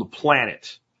on the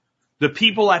planet. The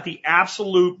people at the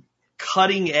absolute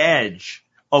cutting edge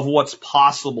of what's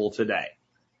possible today.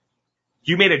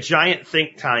 You made a giant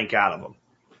think tank out of them.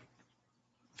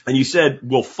 And you said,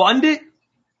 we'll fund it,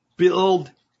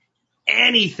 build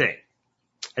anything.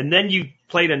 And then you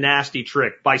played a nasty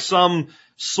trick by some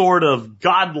sort of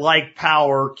godlike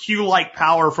power, Q-like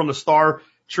power from the Star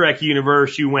Trek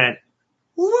universe, you went,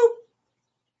 whoop.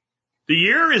 The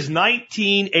year is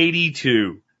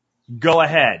 1982. Go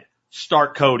ahead.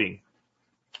 Start coding.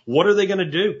 What are they going to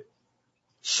do?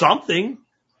 Something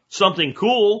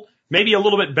cool, maybe a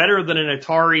little bit better than an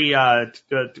Atari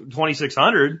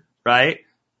 2600, right?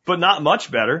 But not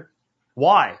much better.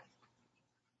 Why?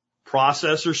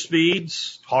 Processor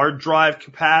speeds, hard drive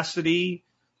capacity.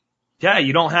 Yeah,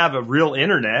 you don't have a real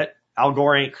internet. Al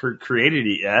Gore ain't created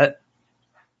it yet.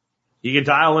 You can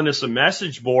dial into some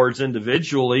message boards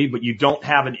individually, but you don't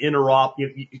have an interop.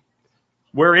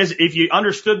 Whereas if you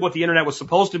understood what the internet was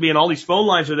supposed to be and all these phone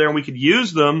lines are there and we could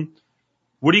use them,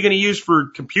 what are you going to use for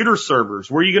computer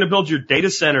servers? Where are you going to build your data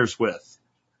centers with?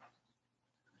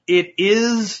 It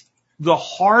is the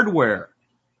hardware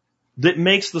that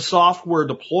makes the software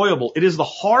deployable. It is the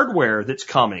hardware that's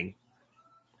coming,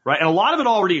 right? And a lot of it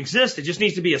already exists. It just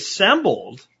needs to be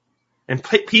assembled and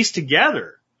pieced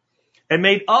together and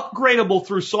made upgradable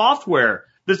through software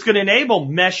that's going to enable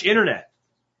mesh internet.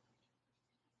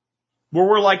 Where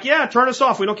we're like, yeah, turn us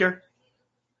off. We don't care.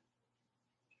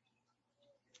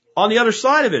 On the other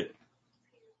side of it,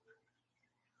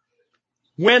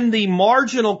 when the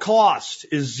marginal cost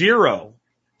is zero,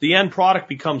 the end product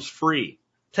becomes free.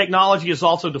 Technology is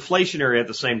also deflationary at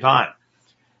the same time.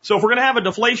 So if we're going to have a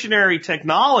deflationary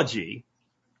technology,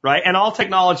 right, and all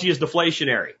technology is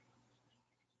deflationary,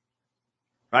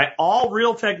 right? All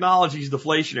real technology is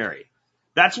deflationary.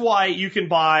 That's why you can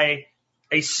buy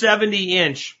a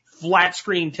 70-inch flat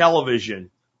screen television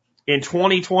in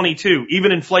 2022,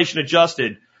 even inflation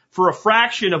adjusted, for a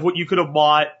fraction of what you could have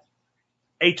bought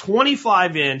a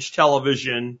 25-inch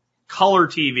television, color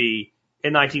TV,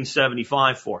 in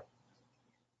 1975 for.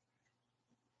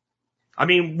 I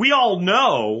mean, we all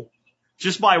know,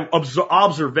 just by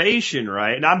observation,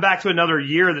 right? And I'm back to another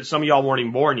year that some of y'all weren't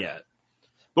even born yet.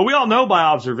 But we all know by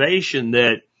observation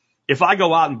that if I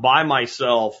go out and buy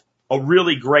myself a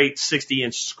really great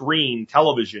 60-inch screen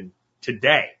television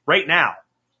today, right now,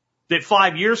 that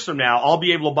 5 years from now, I'll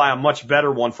be able to buy a much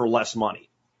better one for less money,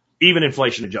 even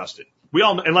inflation adjusted. We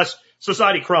all, unless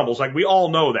society crumbles, like we all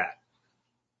know that.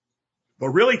 But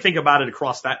really think about it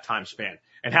across that time span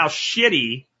and how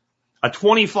shitty a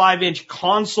 25-inch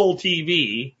console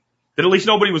TV that at least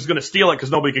nobody was going to steal it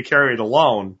because nobody could carry it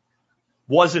alone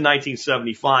was in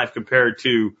 1975 compared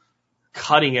to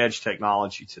cutting edge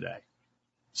technology today.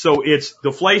 So it's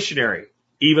deflationary,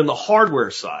 even the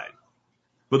hardware side.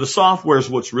 But the software is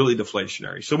what's really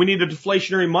deflationary. So we need a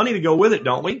deflationary money to go with it,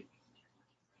 don't we?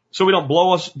 So we don't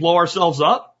blow ourselves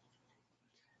up.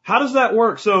 How does that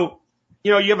work? So,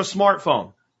 you have a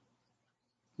smartphone.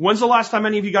 When's the last time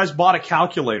any of you guys bought a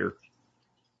calculator?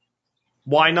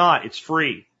 Why not? It's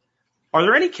free. Are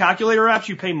there any calculator apps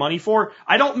you pay money for?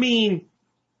 I don't mean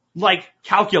like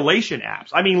calculation apps.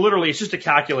 I mean, literally, it's just a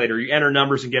calculator. You enter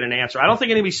numbers and get an answer. I don't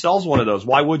think anybody sells one of those.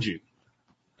 Why would you?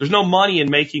 There's no money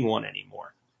in making one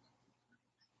anymore.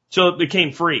 So it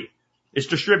became free. It's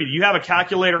distributed. You have a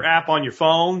calculator app on your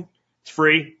phone. It's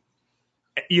free.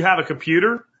 You have a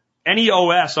computer. Any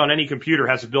OS on any computer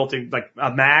has a built-in, like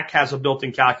a Mac has a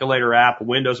built-in calculator app. A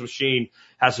Windows machine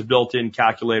has a built-in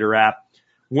calculator app.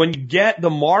 When you get the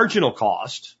marginal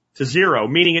cost to zero,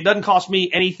 meaning it doesn't cost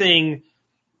me anything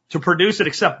to produce it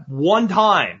except one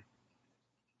time.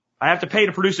 I have to pay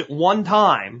to produce it one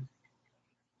time.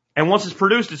 And once it's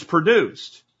produced, it's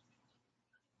produced.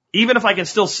 Even if I can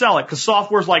still sell it, because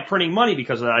software's like printing money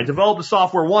because of that. I develop the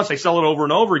software once, I sell it over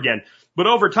and over again. But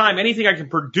over time, anything I can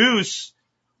produce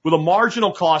with a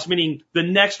marginal cost, meaning the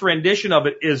next rendition of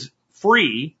it is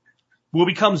free, will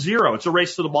become zero. It's a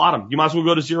race to the bottom. You might as well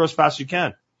go to zero as fast as you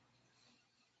can.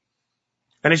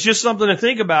 And it's just something to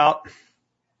think about,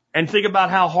 and think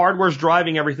about how hardware's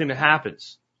driving everything that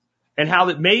happens. And how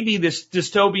that maybe this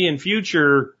dystopian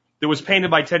future that was painted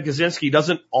by Ted Kaczynski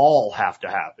doesn't all have to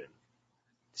happen.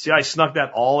 See, I snuck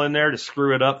that all in there to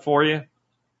screw it up for you.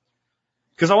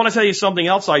 Because I want to tell you something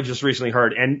else I just recently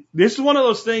heard. And this is one of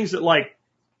those things that, like,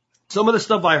 some of the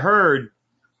stuff I heard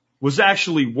was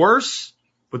actually worse,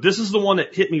 but this is the one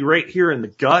that hit me right here in the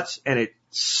guts, and it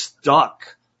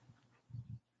stuck.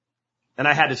 And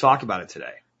I had to talk about it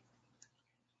today.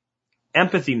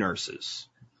 Empathy nurses.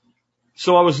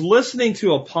 So I was listening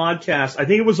to a podcast. I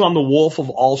think it was on the Wolf of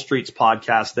All Street's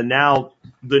podcast. And now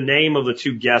the name of the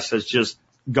two guests has just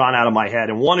gone out of my head.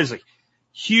 And one is a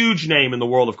huge name in the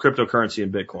world of cryptocurrency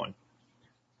and Bitcoin.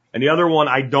 And the other one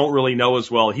I don't really know as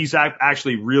well. He's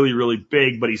actually really, really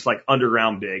big, but he's like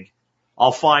underground big.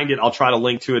 I'll find it. I'll try to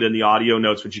link to it in the audio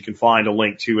notes, which you can find a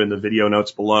link to in the video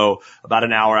notes below about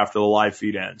an hour after the live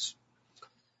feed ends.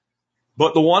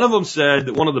 But the one of them said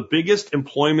that one of the biggest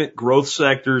employment growth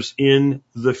sectors in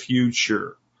the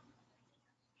future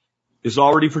is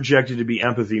already projected to be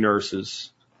empathy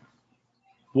nurses.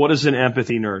 What is an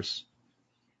empathy nurse?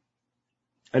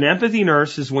 An empathy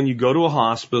nurse is when you go to a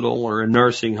hospital or a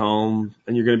nursing home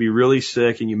and you're going to be really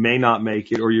sick and you may not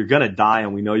make it, or you're going to die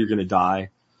and we know you're going to die.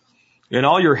 And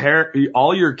all your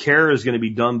care is going to be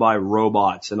done by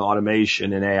robots and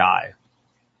automation and AI.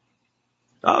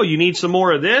 Oh, you need some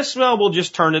more of this? Well, we'll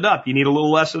just turn it up. You need a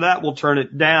little less of that? We'll turn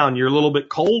it down. You're a little bit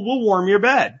cold? We'll warm your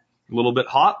bed. A little bit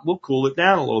hot? We'll cool it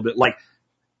down a little bit. Like,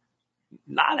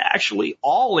 not actually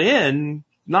all in.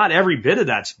 Not every bit of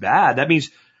that's bad. That means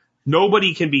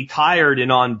nobody can be tired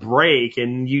and on break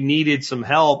and you needed some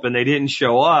help and they didn't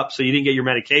show up, so you didn't get your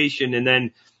medication, and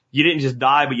then you didn't just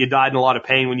die, but you died in a lot of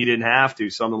pain when you didn't have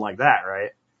to, something like that, right?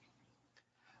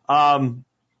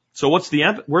 So where's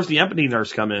the empathy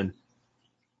nurse come in?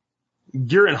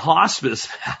 You're in hospice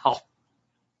now.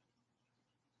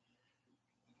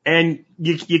 And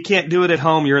you can't do it at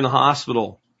home, you're in the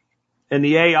hospital. And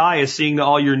the AI is seeing to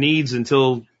all your needs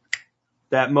until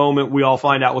that moment we all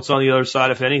find out what's on the other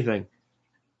side, if anything.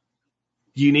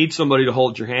 You need somebody to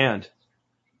hold your hand.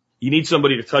 You need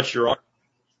somebody to touch your arm.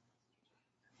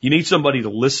 You need somebody to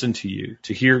listen to you,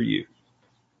 to hear you.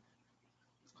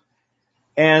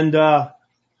 And I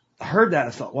heard that and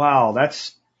I thought, wow,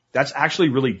 that's actually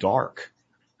really dark.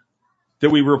 That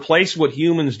we replace what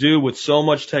humans do with so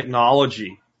much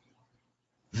technology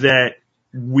that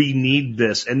we need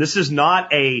this. And this is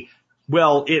not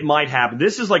well, it might happen.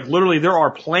 This is like literally there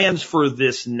are plans for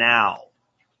this now.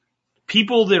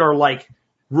 People that are like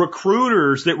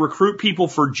recruiters that recruit people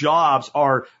for jobs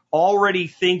are already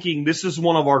thinking this is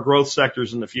one of our growth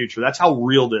sectors in the future. That's how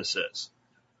real this is.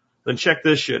 Then check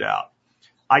this shit out.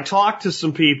 I talked to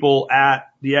some people at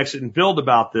the Exit and Build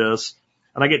about this,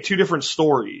 and I get two different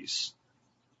stories.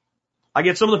 I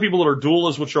get some of the people that are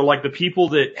doulas, which are like the people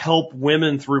that help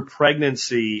women through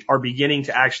pregnancy, are beginning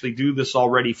to actually do this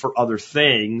already for other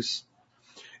things.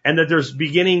 And that there's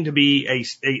beginning to be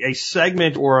a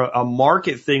segment or a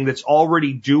market thing that's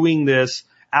already doing this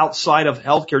outside of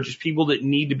healthcare, just people that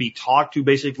need to be talked to,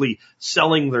 basically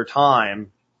selling their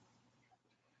time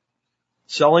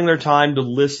to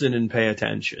listen and pay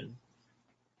attention.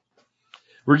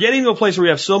 We're getting to a place where we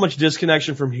have so much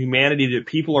disconnection from humanity that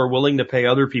people are willing to pay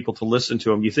other people to listen to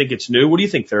them. You think it's new? What do you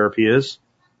think therapy is?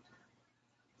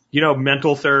 You know,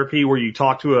 mental therapy, where you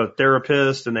talk to a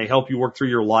therapist and they help you work through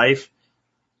your life.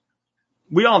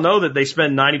 We all know that they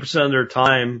spend 90% of their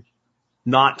time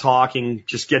not talking,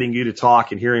 just getting you to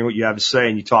talk and hearing what you have to say,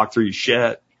 and you talk through your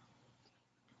shit.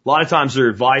 A lot of times their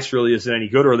advice really isn't any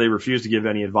good, or they refuse to give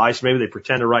any advice. Maybe they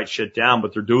pretend to write shit down,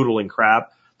 but they're doodling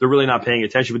crap. They're really not paying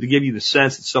attention, but they give you the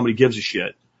sense that somebody gives a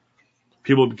shit.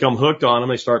 People become hooked on them,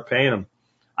 they start paying them.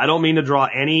 I don't mean to draw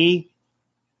any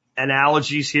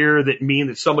analogies here that mean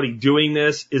that somebody doing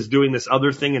this is doing this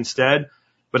other thing instead.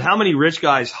 But how many rich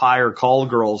guys hire call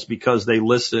girls because they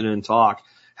listen and talk?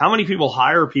 How many people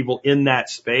hire people in that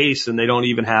space and they don't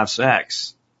even have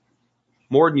sex?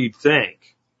 More than you'd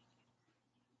think.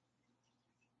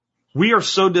 We are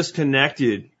so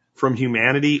disconnected from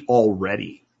humanity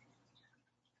already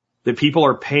that people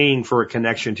are paying for a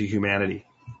connection to humanity.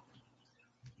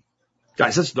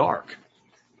 Guys, that's dark.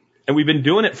 And we've been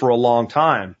doing it for a long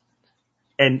time.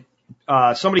 And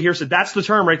somebody here said, that's the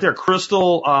term right there.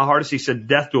 Crystal Hardesty said,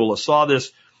 death doula. Saw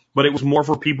this, but it was more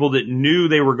for people that knew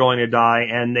they were going to die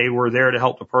and they were there to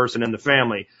help the person and the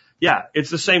family. Yeah,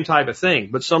 it's the same type of thing.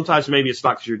 But sometimes maybe it's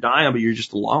not because you're dying, but you're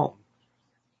just alone.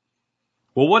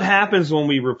 Well, what happens when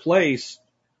we replace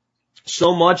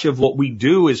so much of what we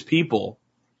do as people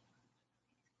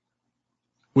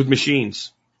with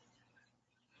machines?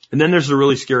 And then there's the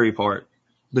really scary part.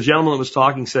 The gentleman that was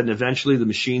talking said, and eventually the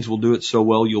machines will do it so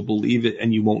well you'll believe it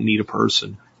and you won't need a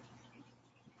person.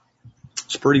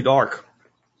 It's pretty dark.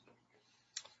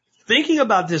 Thinking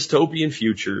about dystopian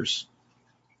futures,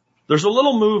 there's a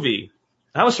little movie.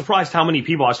 I was surprised how many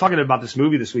people, I was talking about this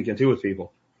movie this weekend too with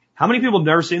people. How many people have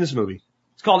never seen this movie?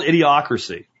 It's called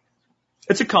Idiocracy.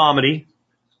 It's a comedy,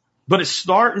 but it's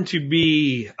starting to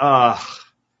be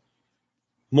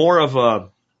more of a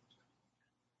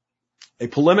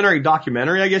preliminary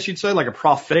documentary, I guess you'd say, like a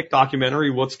prophetic documentary,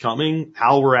 what's coming,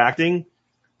 how we're acting.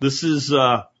 This is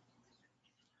a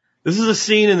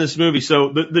scene in this movie.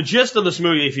 So the gist of this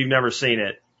movie, if you've never seen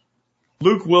it,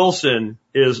 Luke Wilson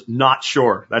is not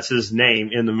sure. That's his name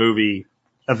in the movie,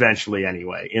 eventually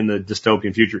anyway, in the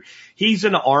dystopian future. He's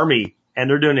in the army and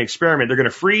they're doing an experiment. They're going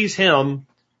to freeze him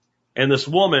and this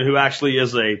woman who actually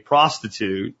is a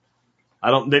prostitute.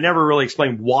 They never really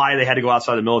explain why they had to go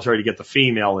outside the military to get the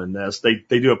female in this.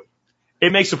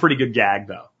 It makes a pretty good gag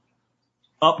though.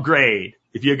 Upgrade.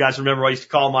 If you guys remember, I used to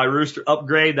call my rooster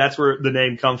Upgrade. That's where the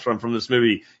name comes from this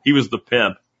movie. He was the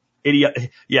pimp.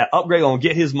 Idiot. Yeah, Upgrade gonna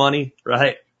get his money,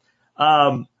 right?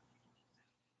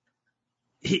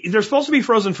 They're supposed to be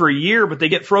frozen for a year, but they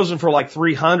get frozen for like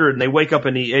 300, and they wake up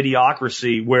in the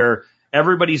idiocracy where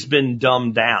everybody's been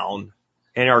dumbed down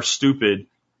and are stupid.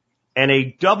 And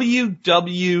a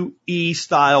WWE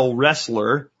style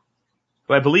wrestler,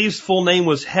 who I believe's full name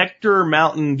was Hector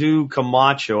Mountain Dew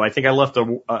Camacho. I think I left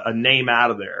a name out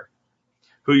of there.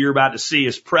 Who you're about to see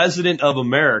is President of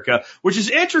America, which is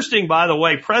interesting, by the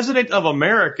way. President of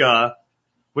America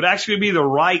would actually be the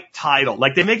right title.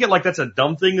 Like, they make it like that's a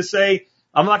dumb thing to say.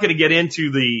 I'm not going to get into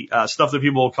the stuff that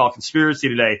people will call conspiracy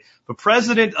today, but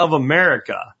President of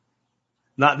America,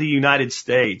 not the United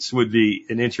States, would be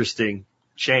an interesting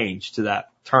change to that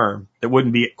term. That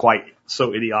wouldn't be quite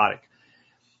so idiotic.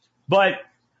 But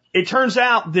it turns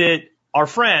out that our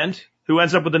friend, who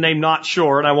ends up with the name Not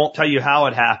Sure, and I won't tell you how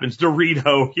it happens,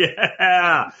 Dorito,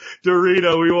 yeah,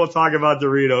 Dorito, we won't talk about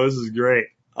Dorito, this is great.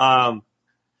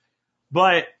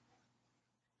 But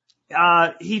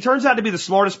he turns out to be the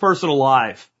smartest person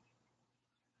alive.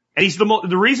 And he's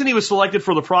the reason he was selected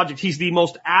for the project, he's the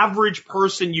most average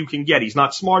person you can get. He's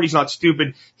not smart, he's not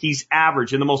stupid, he's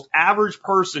average. And the most average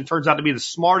person turns out to be the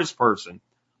smartest person.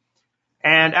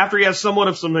 And after he has somewhat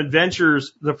of some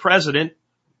adventures, the President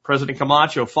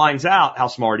Camacho, finds out how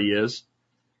smart he is.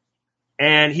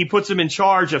 And he puts him in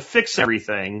charge of fixing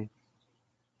everything.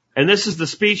 And this is the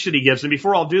speech that he gives. And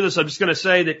before I'll do this, I'm just going to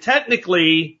say that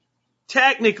technically,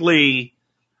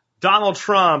 Donald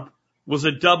Trump was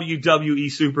a WWE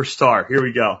superstar. Here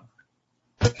we go.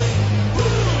 Ladies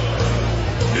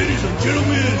and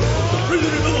gentlemen, the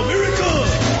President of America.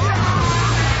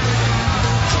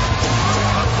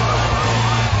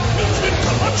 President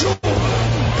Camacho.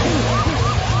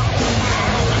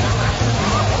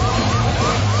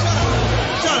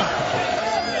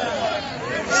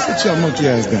 Sit your monkey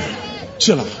ass down.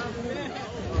 Chill out.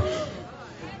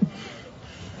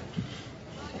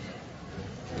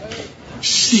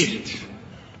 Shit.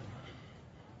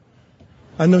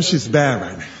 I know shit's bad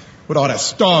right now with all that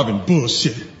starving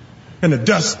bullshit and the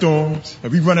dust storms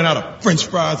and we running out of French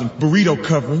fries and burrito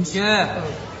coverings. Yeah.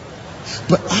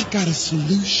 But I got a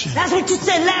solution. That's what you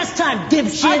said last time,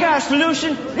 dipshit. I got a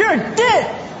solution. You're a dick.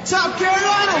 South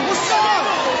Carolina, what's up?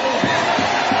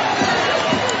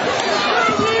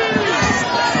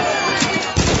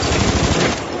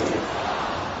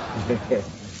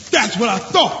 That's what I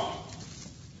thought.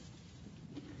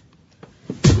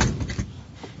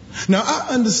 Now, I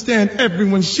understand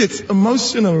everyone's shit's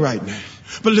emotional right now,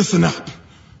 but listen up.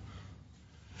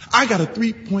 I got a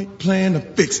 3-point plan to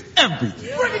fix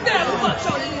everything. Break it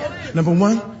down. Number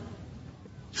one,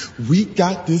 we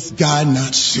got this guy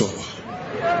Not Sure.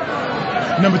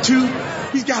 Number two,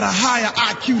 he's got a higher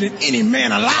IQ than any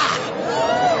man alive.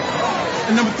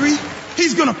 And number three,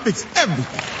 he's gonna fix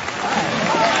everything.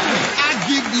 I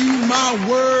give you my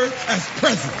word as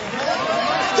president.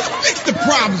 He'll fix the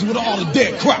problems with all the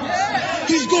dead crops.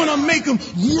 He's gonna make them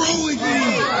grow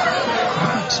again.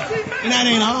 And that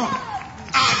ain't all.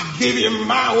 I give you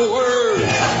my word.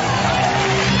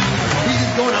 He's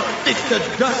gonna fix the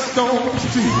dust storms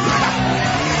too. I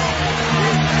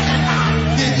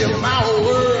give you my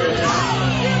word.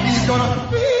 He's gonna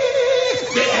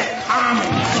fix the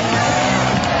economy.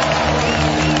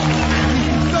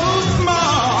 He's so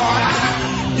smart.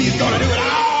 He's gonna do it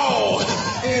all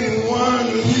in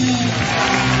 1 week.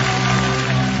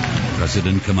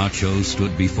 President Camacho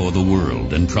stood before the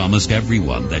world and promised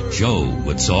everyone that Joe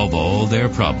would solve all their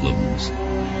problems.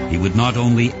 He would not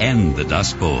only end the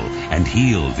Dust Bowl and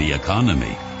heal the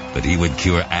economy, but he would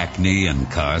cure acne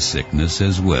and car sickness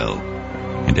as well.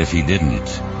 And if he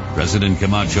didn't, President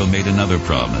Camacho made another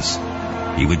promise.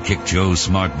 He would kick Joe's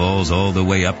smart balls all the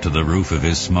way up to the roof of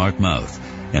his smart mouth,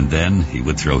 and then he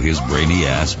would throw his brainy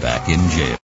ass back in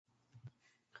jail.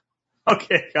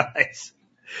 Okay, guys.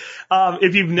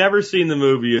 If you've never seen the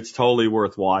movie, it's totally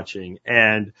worth watching.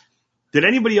 And did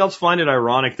anybody else find it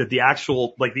ironic that the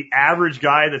actual, like the average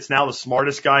guy that's now the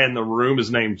smartest guy in the room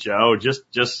is named Joe?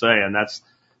 Just saying,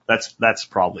 that's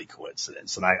probably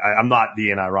coincidence. And I'm not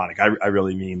being ironic. I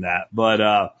really mean that.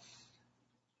 But,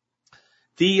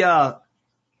 the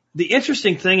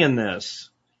interesting thing in this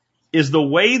is the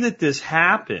way that this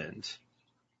happened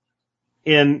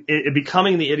in it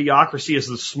becoming the idiocracy is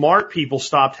the smart people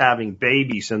stopped having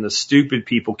babies and the stupid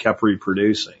people kept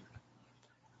reproducing.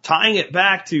 Tying it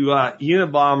back to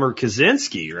Unabomber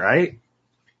Kaczynski, right?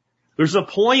 There's a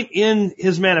point in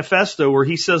his manifesto where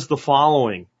he says the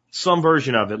following, some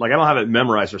version of it, like I don't have it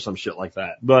memorized or some shit like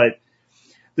that, but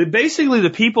that basically the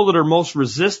people that are most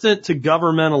resistant to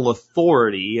governmental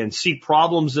authority and see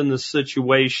problems in the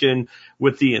situation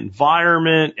with the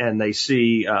environment, and they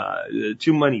see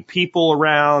too many people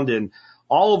around and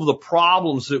all of the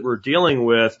problems that we're dealing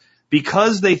with,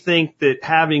 because they think that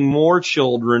having more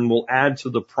children will add to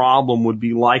the problem, would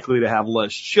be likely to have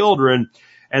less children.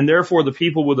 And therefore, the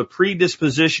people with a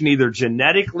predisposition, either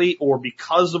genetically or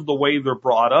because of the way they're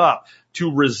brought up,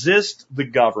 to resist the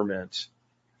government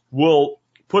will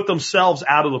put themselves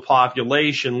out of the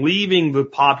population, leaving the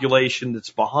population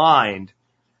that's behind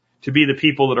to be the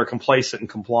people that are complacent and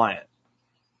compliant.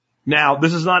 Now,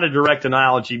 this is not a direct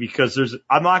analogy because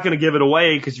I'm not going to give it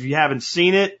away, because if you haven't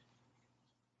seen it,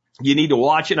 you need to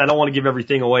watch it. And I don't want to give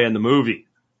everything away in the movie.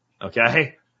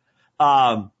 Okay?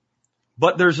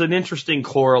 But there's an interesting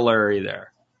corollary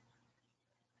there.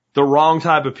 The wrong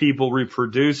type of people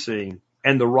reproducing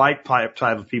and the right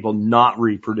type of people not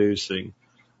reproducing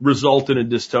result in a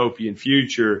dystopian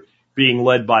future being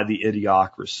led by the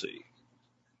idiocracy.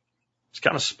 It's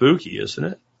kind of spooky, isn't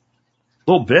it?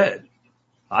 A little bit,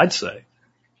 I'd say.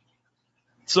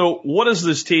 So what does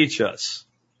this teach us?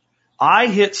 I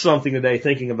hit something today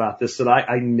thinking about this that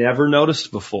I never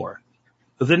noticed before.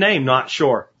 The name, Not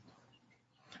Sure.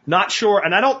 Not sure,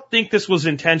 and I don't think this was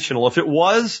intentional. If it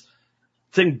was,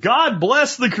 then God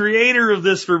bless the creator of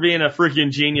this for being a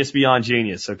freaking genius beyond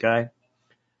genius, okay?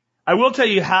 I will tell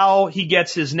you how he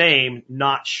gets his name,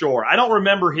 Not Sure. I don't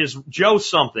remember Joe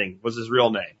something was his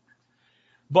real name.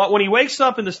 But when he wakes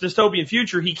up in this dystopian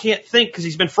future, he can't think because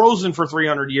he's been frozen for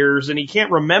 300 years and he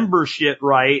can't remember shit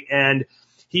right. And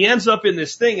he ends up in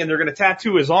this thing and they're going to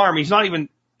tattoo his arm. He doesn't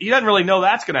really know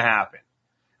that's going to happen.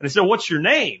 And they said, what's your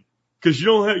name? Because you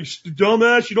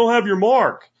dumbass, you don't have your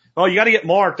mark. Oh, you got to get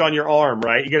marked on your arm,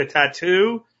 right? You get a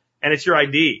tattoo and it's your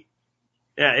ID.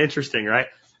 Yeah, interesting, right?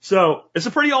 So it's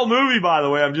a pretty old movie, by the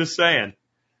way. I'm just saying.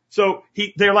 So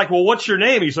they're like, well, what's your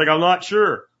name? He's like, I'm not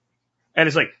sure. And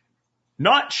it's like,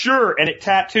 Not Sure. And it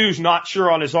tattoos Not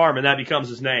Sure on his arm and that becomes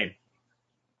his name.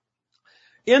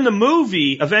 In the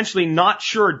movie, eventually Not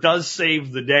Sure does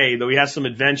save the day, though he has some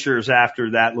adventures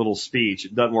after that little speech.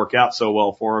 It doesn't work out so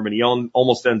well for him, and he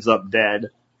almost ends up dead.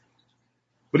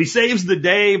 But he saves the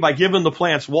day by giving the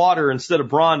plants water instead of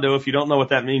Brawndo. If you don't know what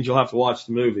that means, you'll have to watch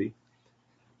the movie.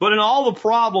 But in all the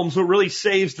problems, what really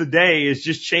saves the day is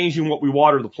just changing what we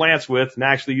water the plants with and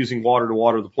actually using water to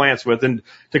water the plants with. And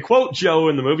to quote Joe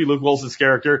in the movie, Luke Wilson's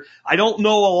character, I don't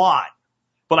know a lot.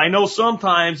 But I know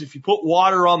sometimes if you put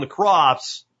water on the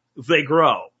crops, they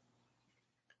grow.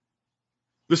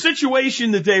 The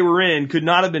situation that they were in could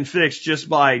not have been fixed just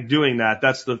by doing that.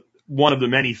 That's one of the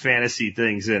many fantasy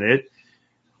things in it.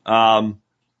 But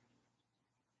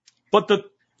the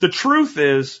truth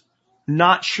is,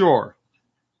 not sure.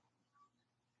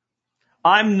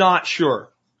 I'm not sure.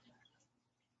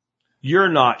 You're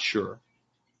not sure.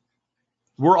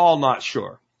 We're all not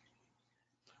sure.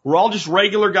 We're all just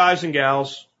regular guys and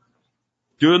gals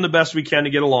doing the best we can to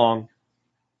get along.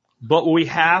 But we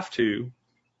have to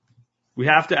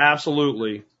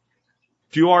absolutely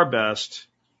do our best,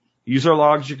 use our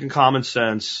logic and common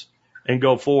sense, and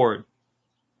go forward.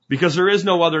 Because there is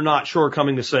no other Not Sure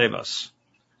coming to save us.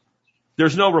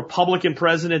 There's no Republican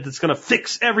president that's going to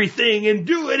fix everything and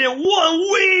do it in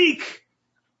 1 week.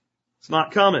 It's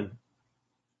not coming.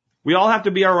 We all have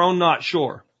to be our own Not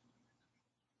Sure.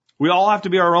 We all have to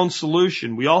be our own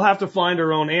solution. We all have to find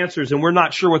our own answers, and we're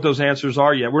not sure what those answers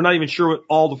are yet. We're not even sure what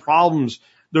all the problems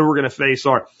that we're going to face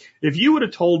are. If you would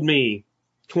have told me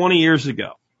 20 years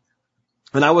ago,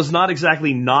 and I was not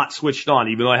exactly not switched on,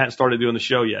 even though I hadn't started doing the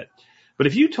show yet, but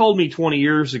if you told me 20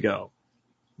 years ago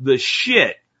the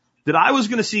shit that I was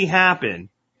going to see happen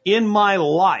in my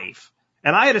life,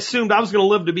 and I had assumed I was going to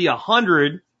live to be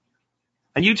 100,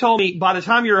 and you told me by the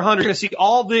time you're 100, you're going to see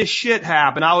all this shit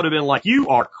happen, I would have been like, you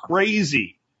are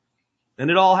crazy. And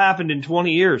it all happened in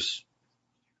 20 years.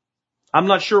 I'm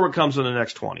not sure what comes in the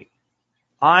next 20.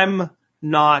 I'm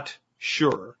not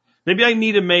sure. Maybe I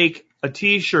need to make a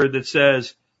t-shirt that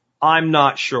says, I'm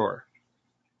not sure.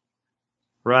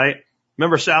 Right?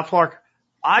 Remember South Park?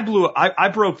 I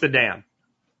broke the dam.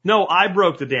 No, I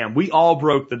broke the dam. We all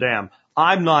broke the dam.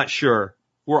 I'm not sure.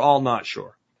 We're all not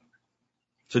sure.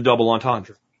 It's a double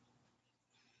entendre.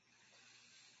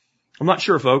 I'm not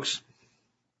sure, folks.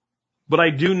 But I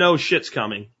do know shit's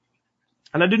coming.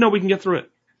 And I do know we can get through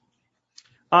it.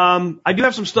 I do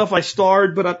have some stuff I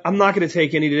starred, but I'm not going to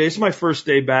take any today. It's my first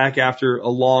day back after a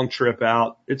long trip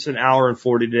out. It's an hour and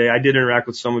 40 today. I did interact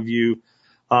with some of you.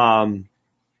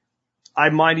 I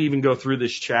might even go through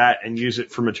this chat and use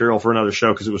it for material for another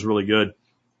show because it was really good.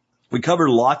 We covered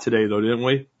a lot today, though, didn't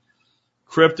we?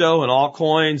 Crypto and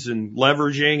altcoins and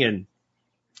leveraging and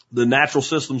The Natural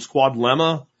Systems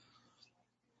Quadlemma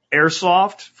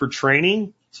Airsoft for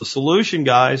training. It's a solution,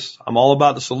 guys. I'm all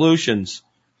about the solutions.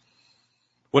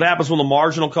 What happens when the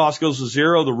marginal cost goes to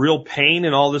zero? The real pain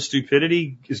and all this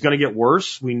stupidity is going to get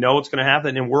worse. We know it's going to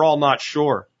happen, and we're all not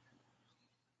sure.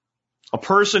 A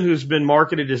person who's been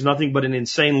marketed as nothing but an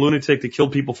insane lunatic that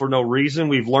killed people for no reason,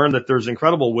 we've learned that there's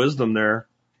incredible wisdom there.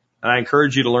 And I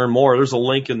encourage you to learn more. There's a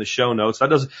link in the show notes.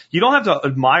 You don't have to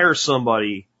admire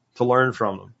somebody to learn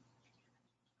from them.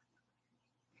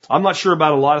 I'm not sure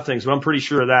about a lot of things, but I'm pretty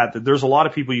sure of that there's a lot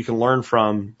of people you can learn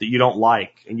from that you don't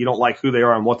like, and you don't like who they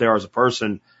are and what they are as a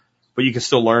person, but you can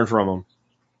still learn from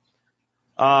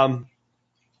them.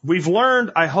 We've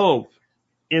learned, I hope,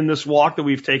 in this walk that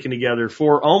we've taken together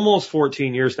for almost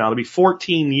 14 years now. It'll be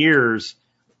 14 years.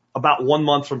 About 1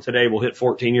 month from today, we'll hit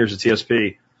 14 years at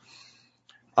TSP.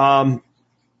 That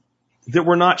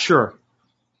we're not sure.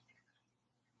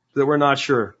 That we're not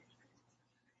sure.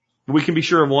 We can be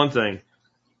sure of one thing.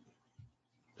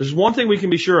 There's one thing we can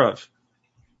be sure of.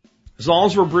 As long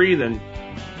as we're breathing,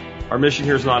 our mission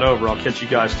here is not over. I'll catch you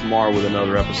guys tomorrow with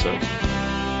another episode.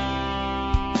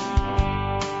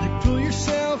 You pull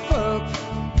yourself up,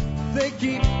 they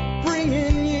keep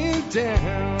bringing you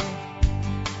down.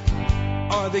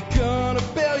 Are they gonna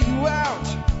bail you out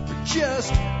or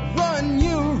just run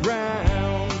you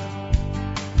around?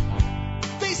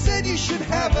 They said you should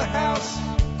have a house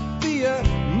the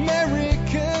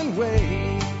American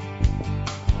way.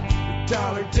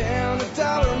 $1 down,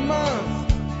 $1 a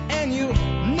month, and you'll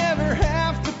never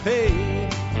have to pay.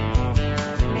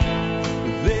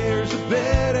 There's a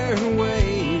better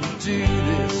way to do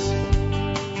this.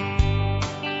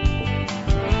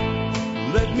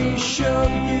 Let me show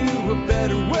you a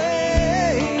better way.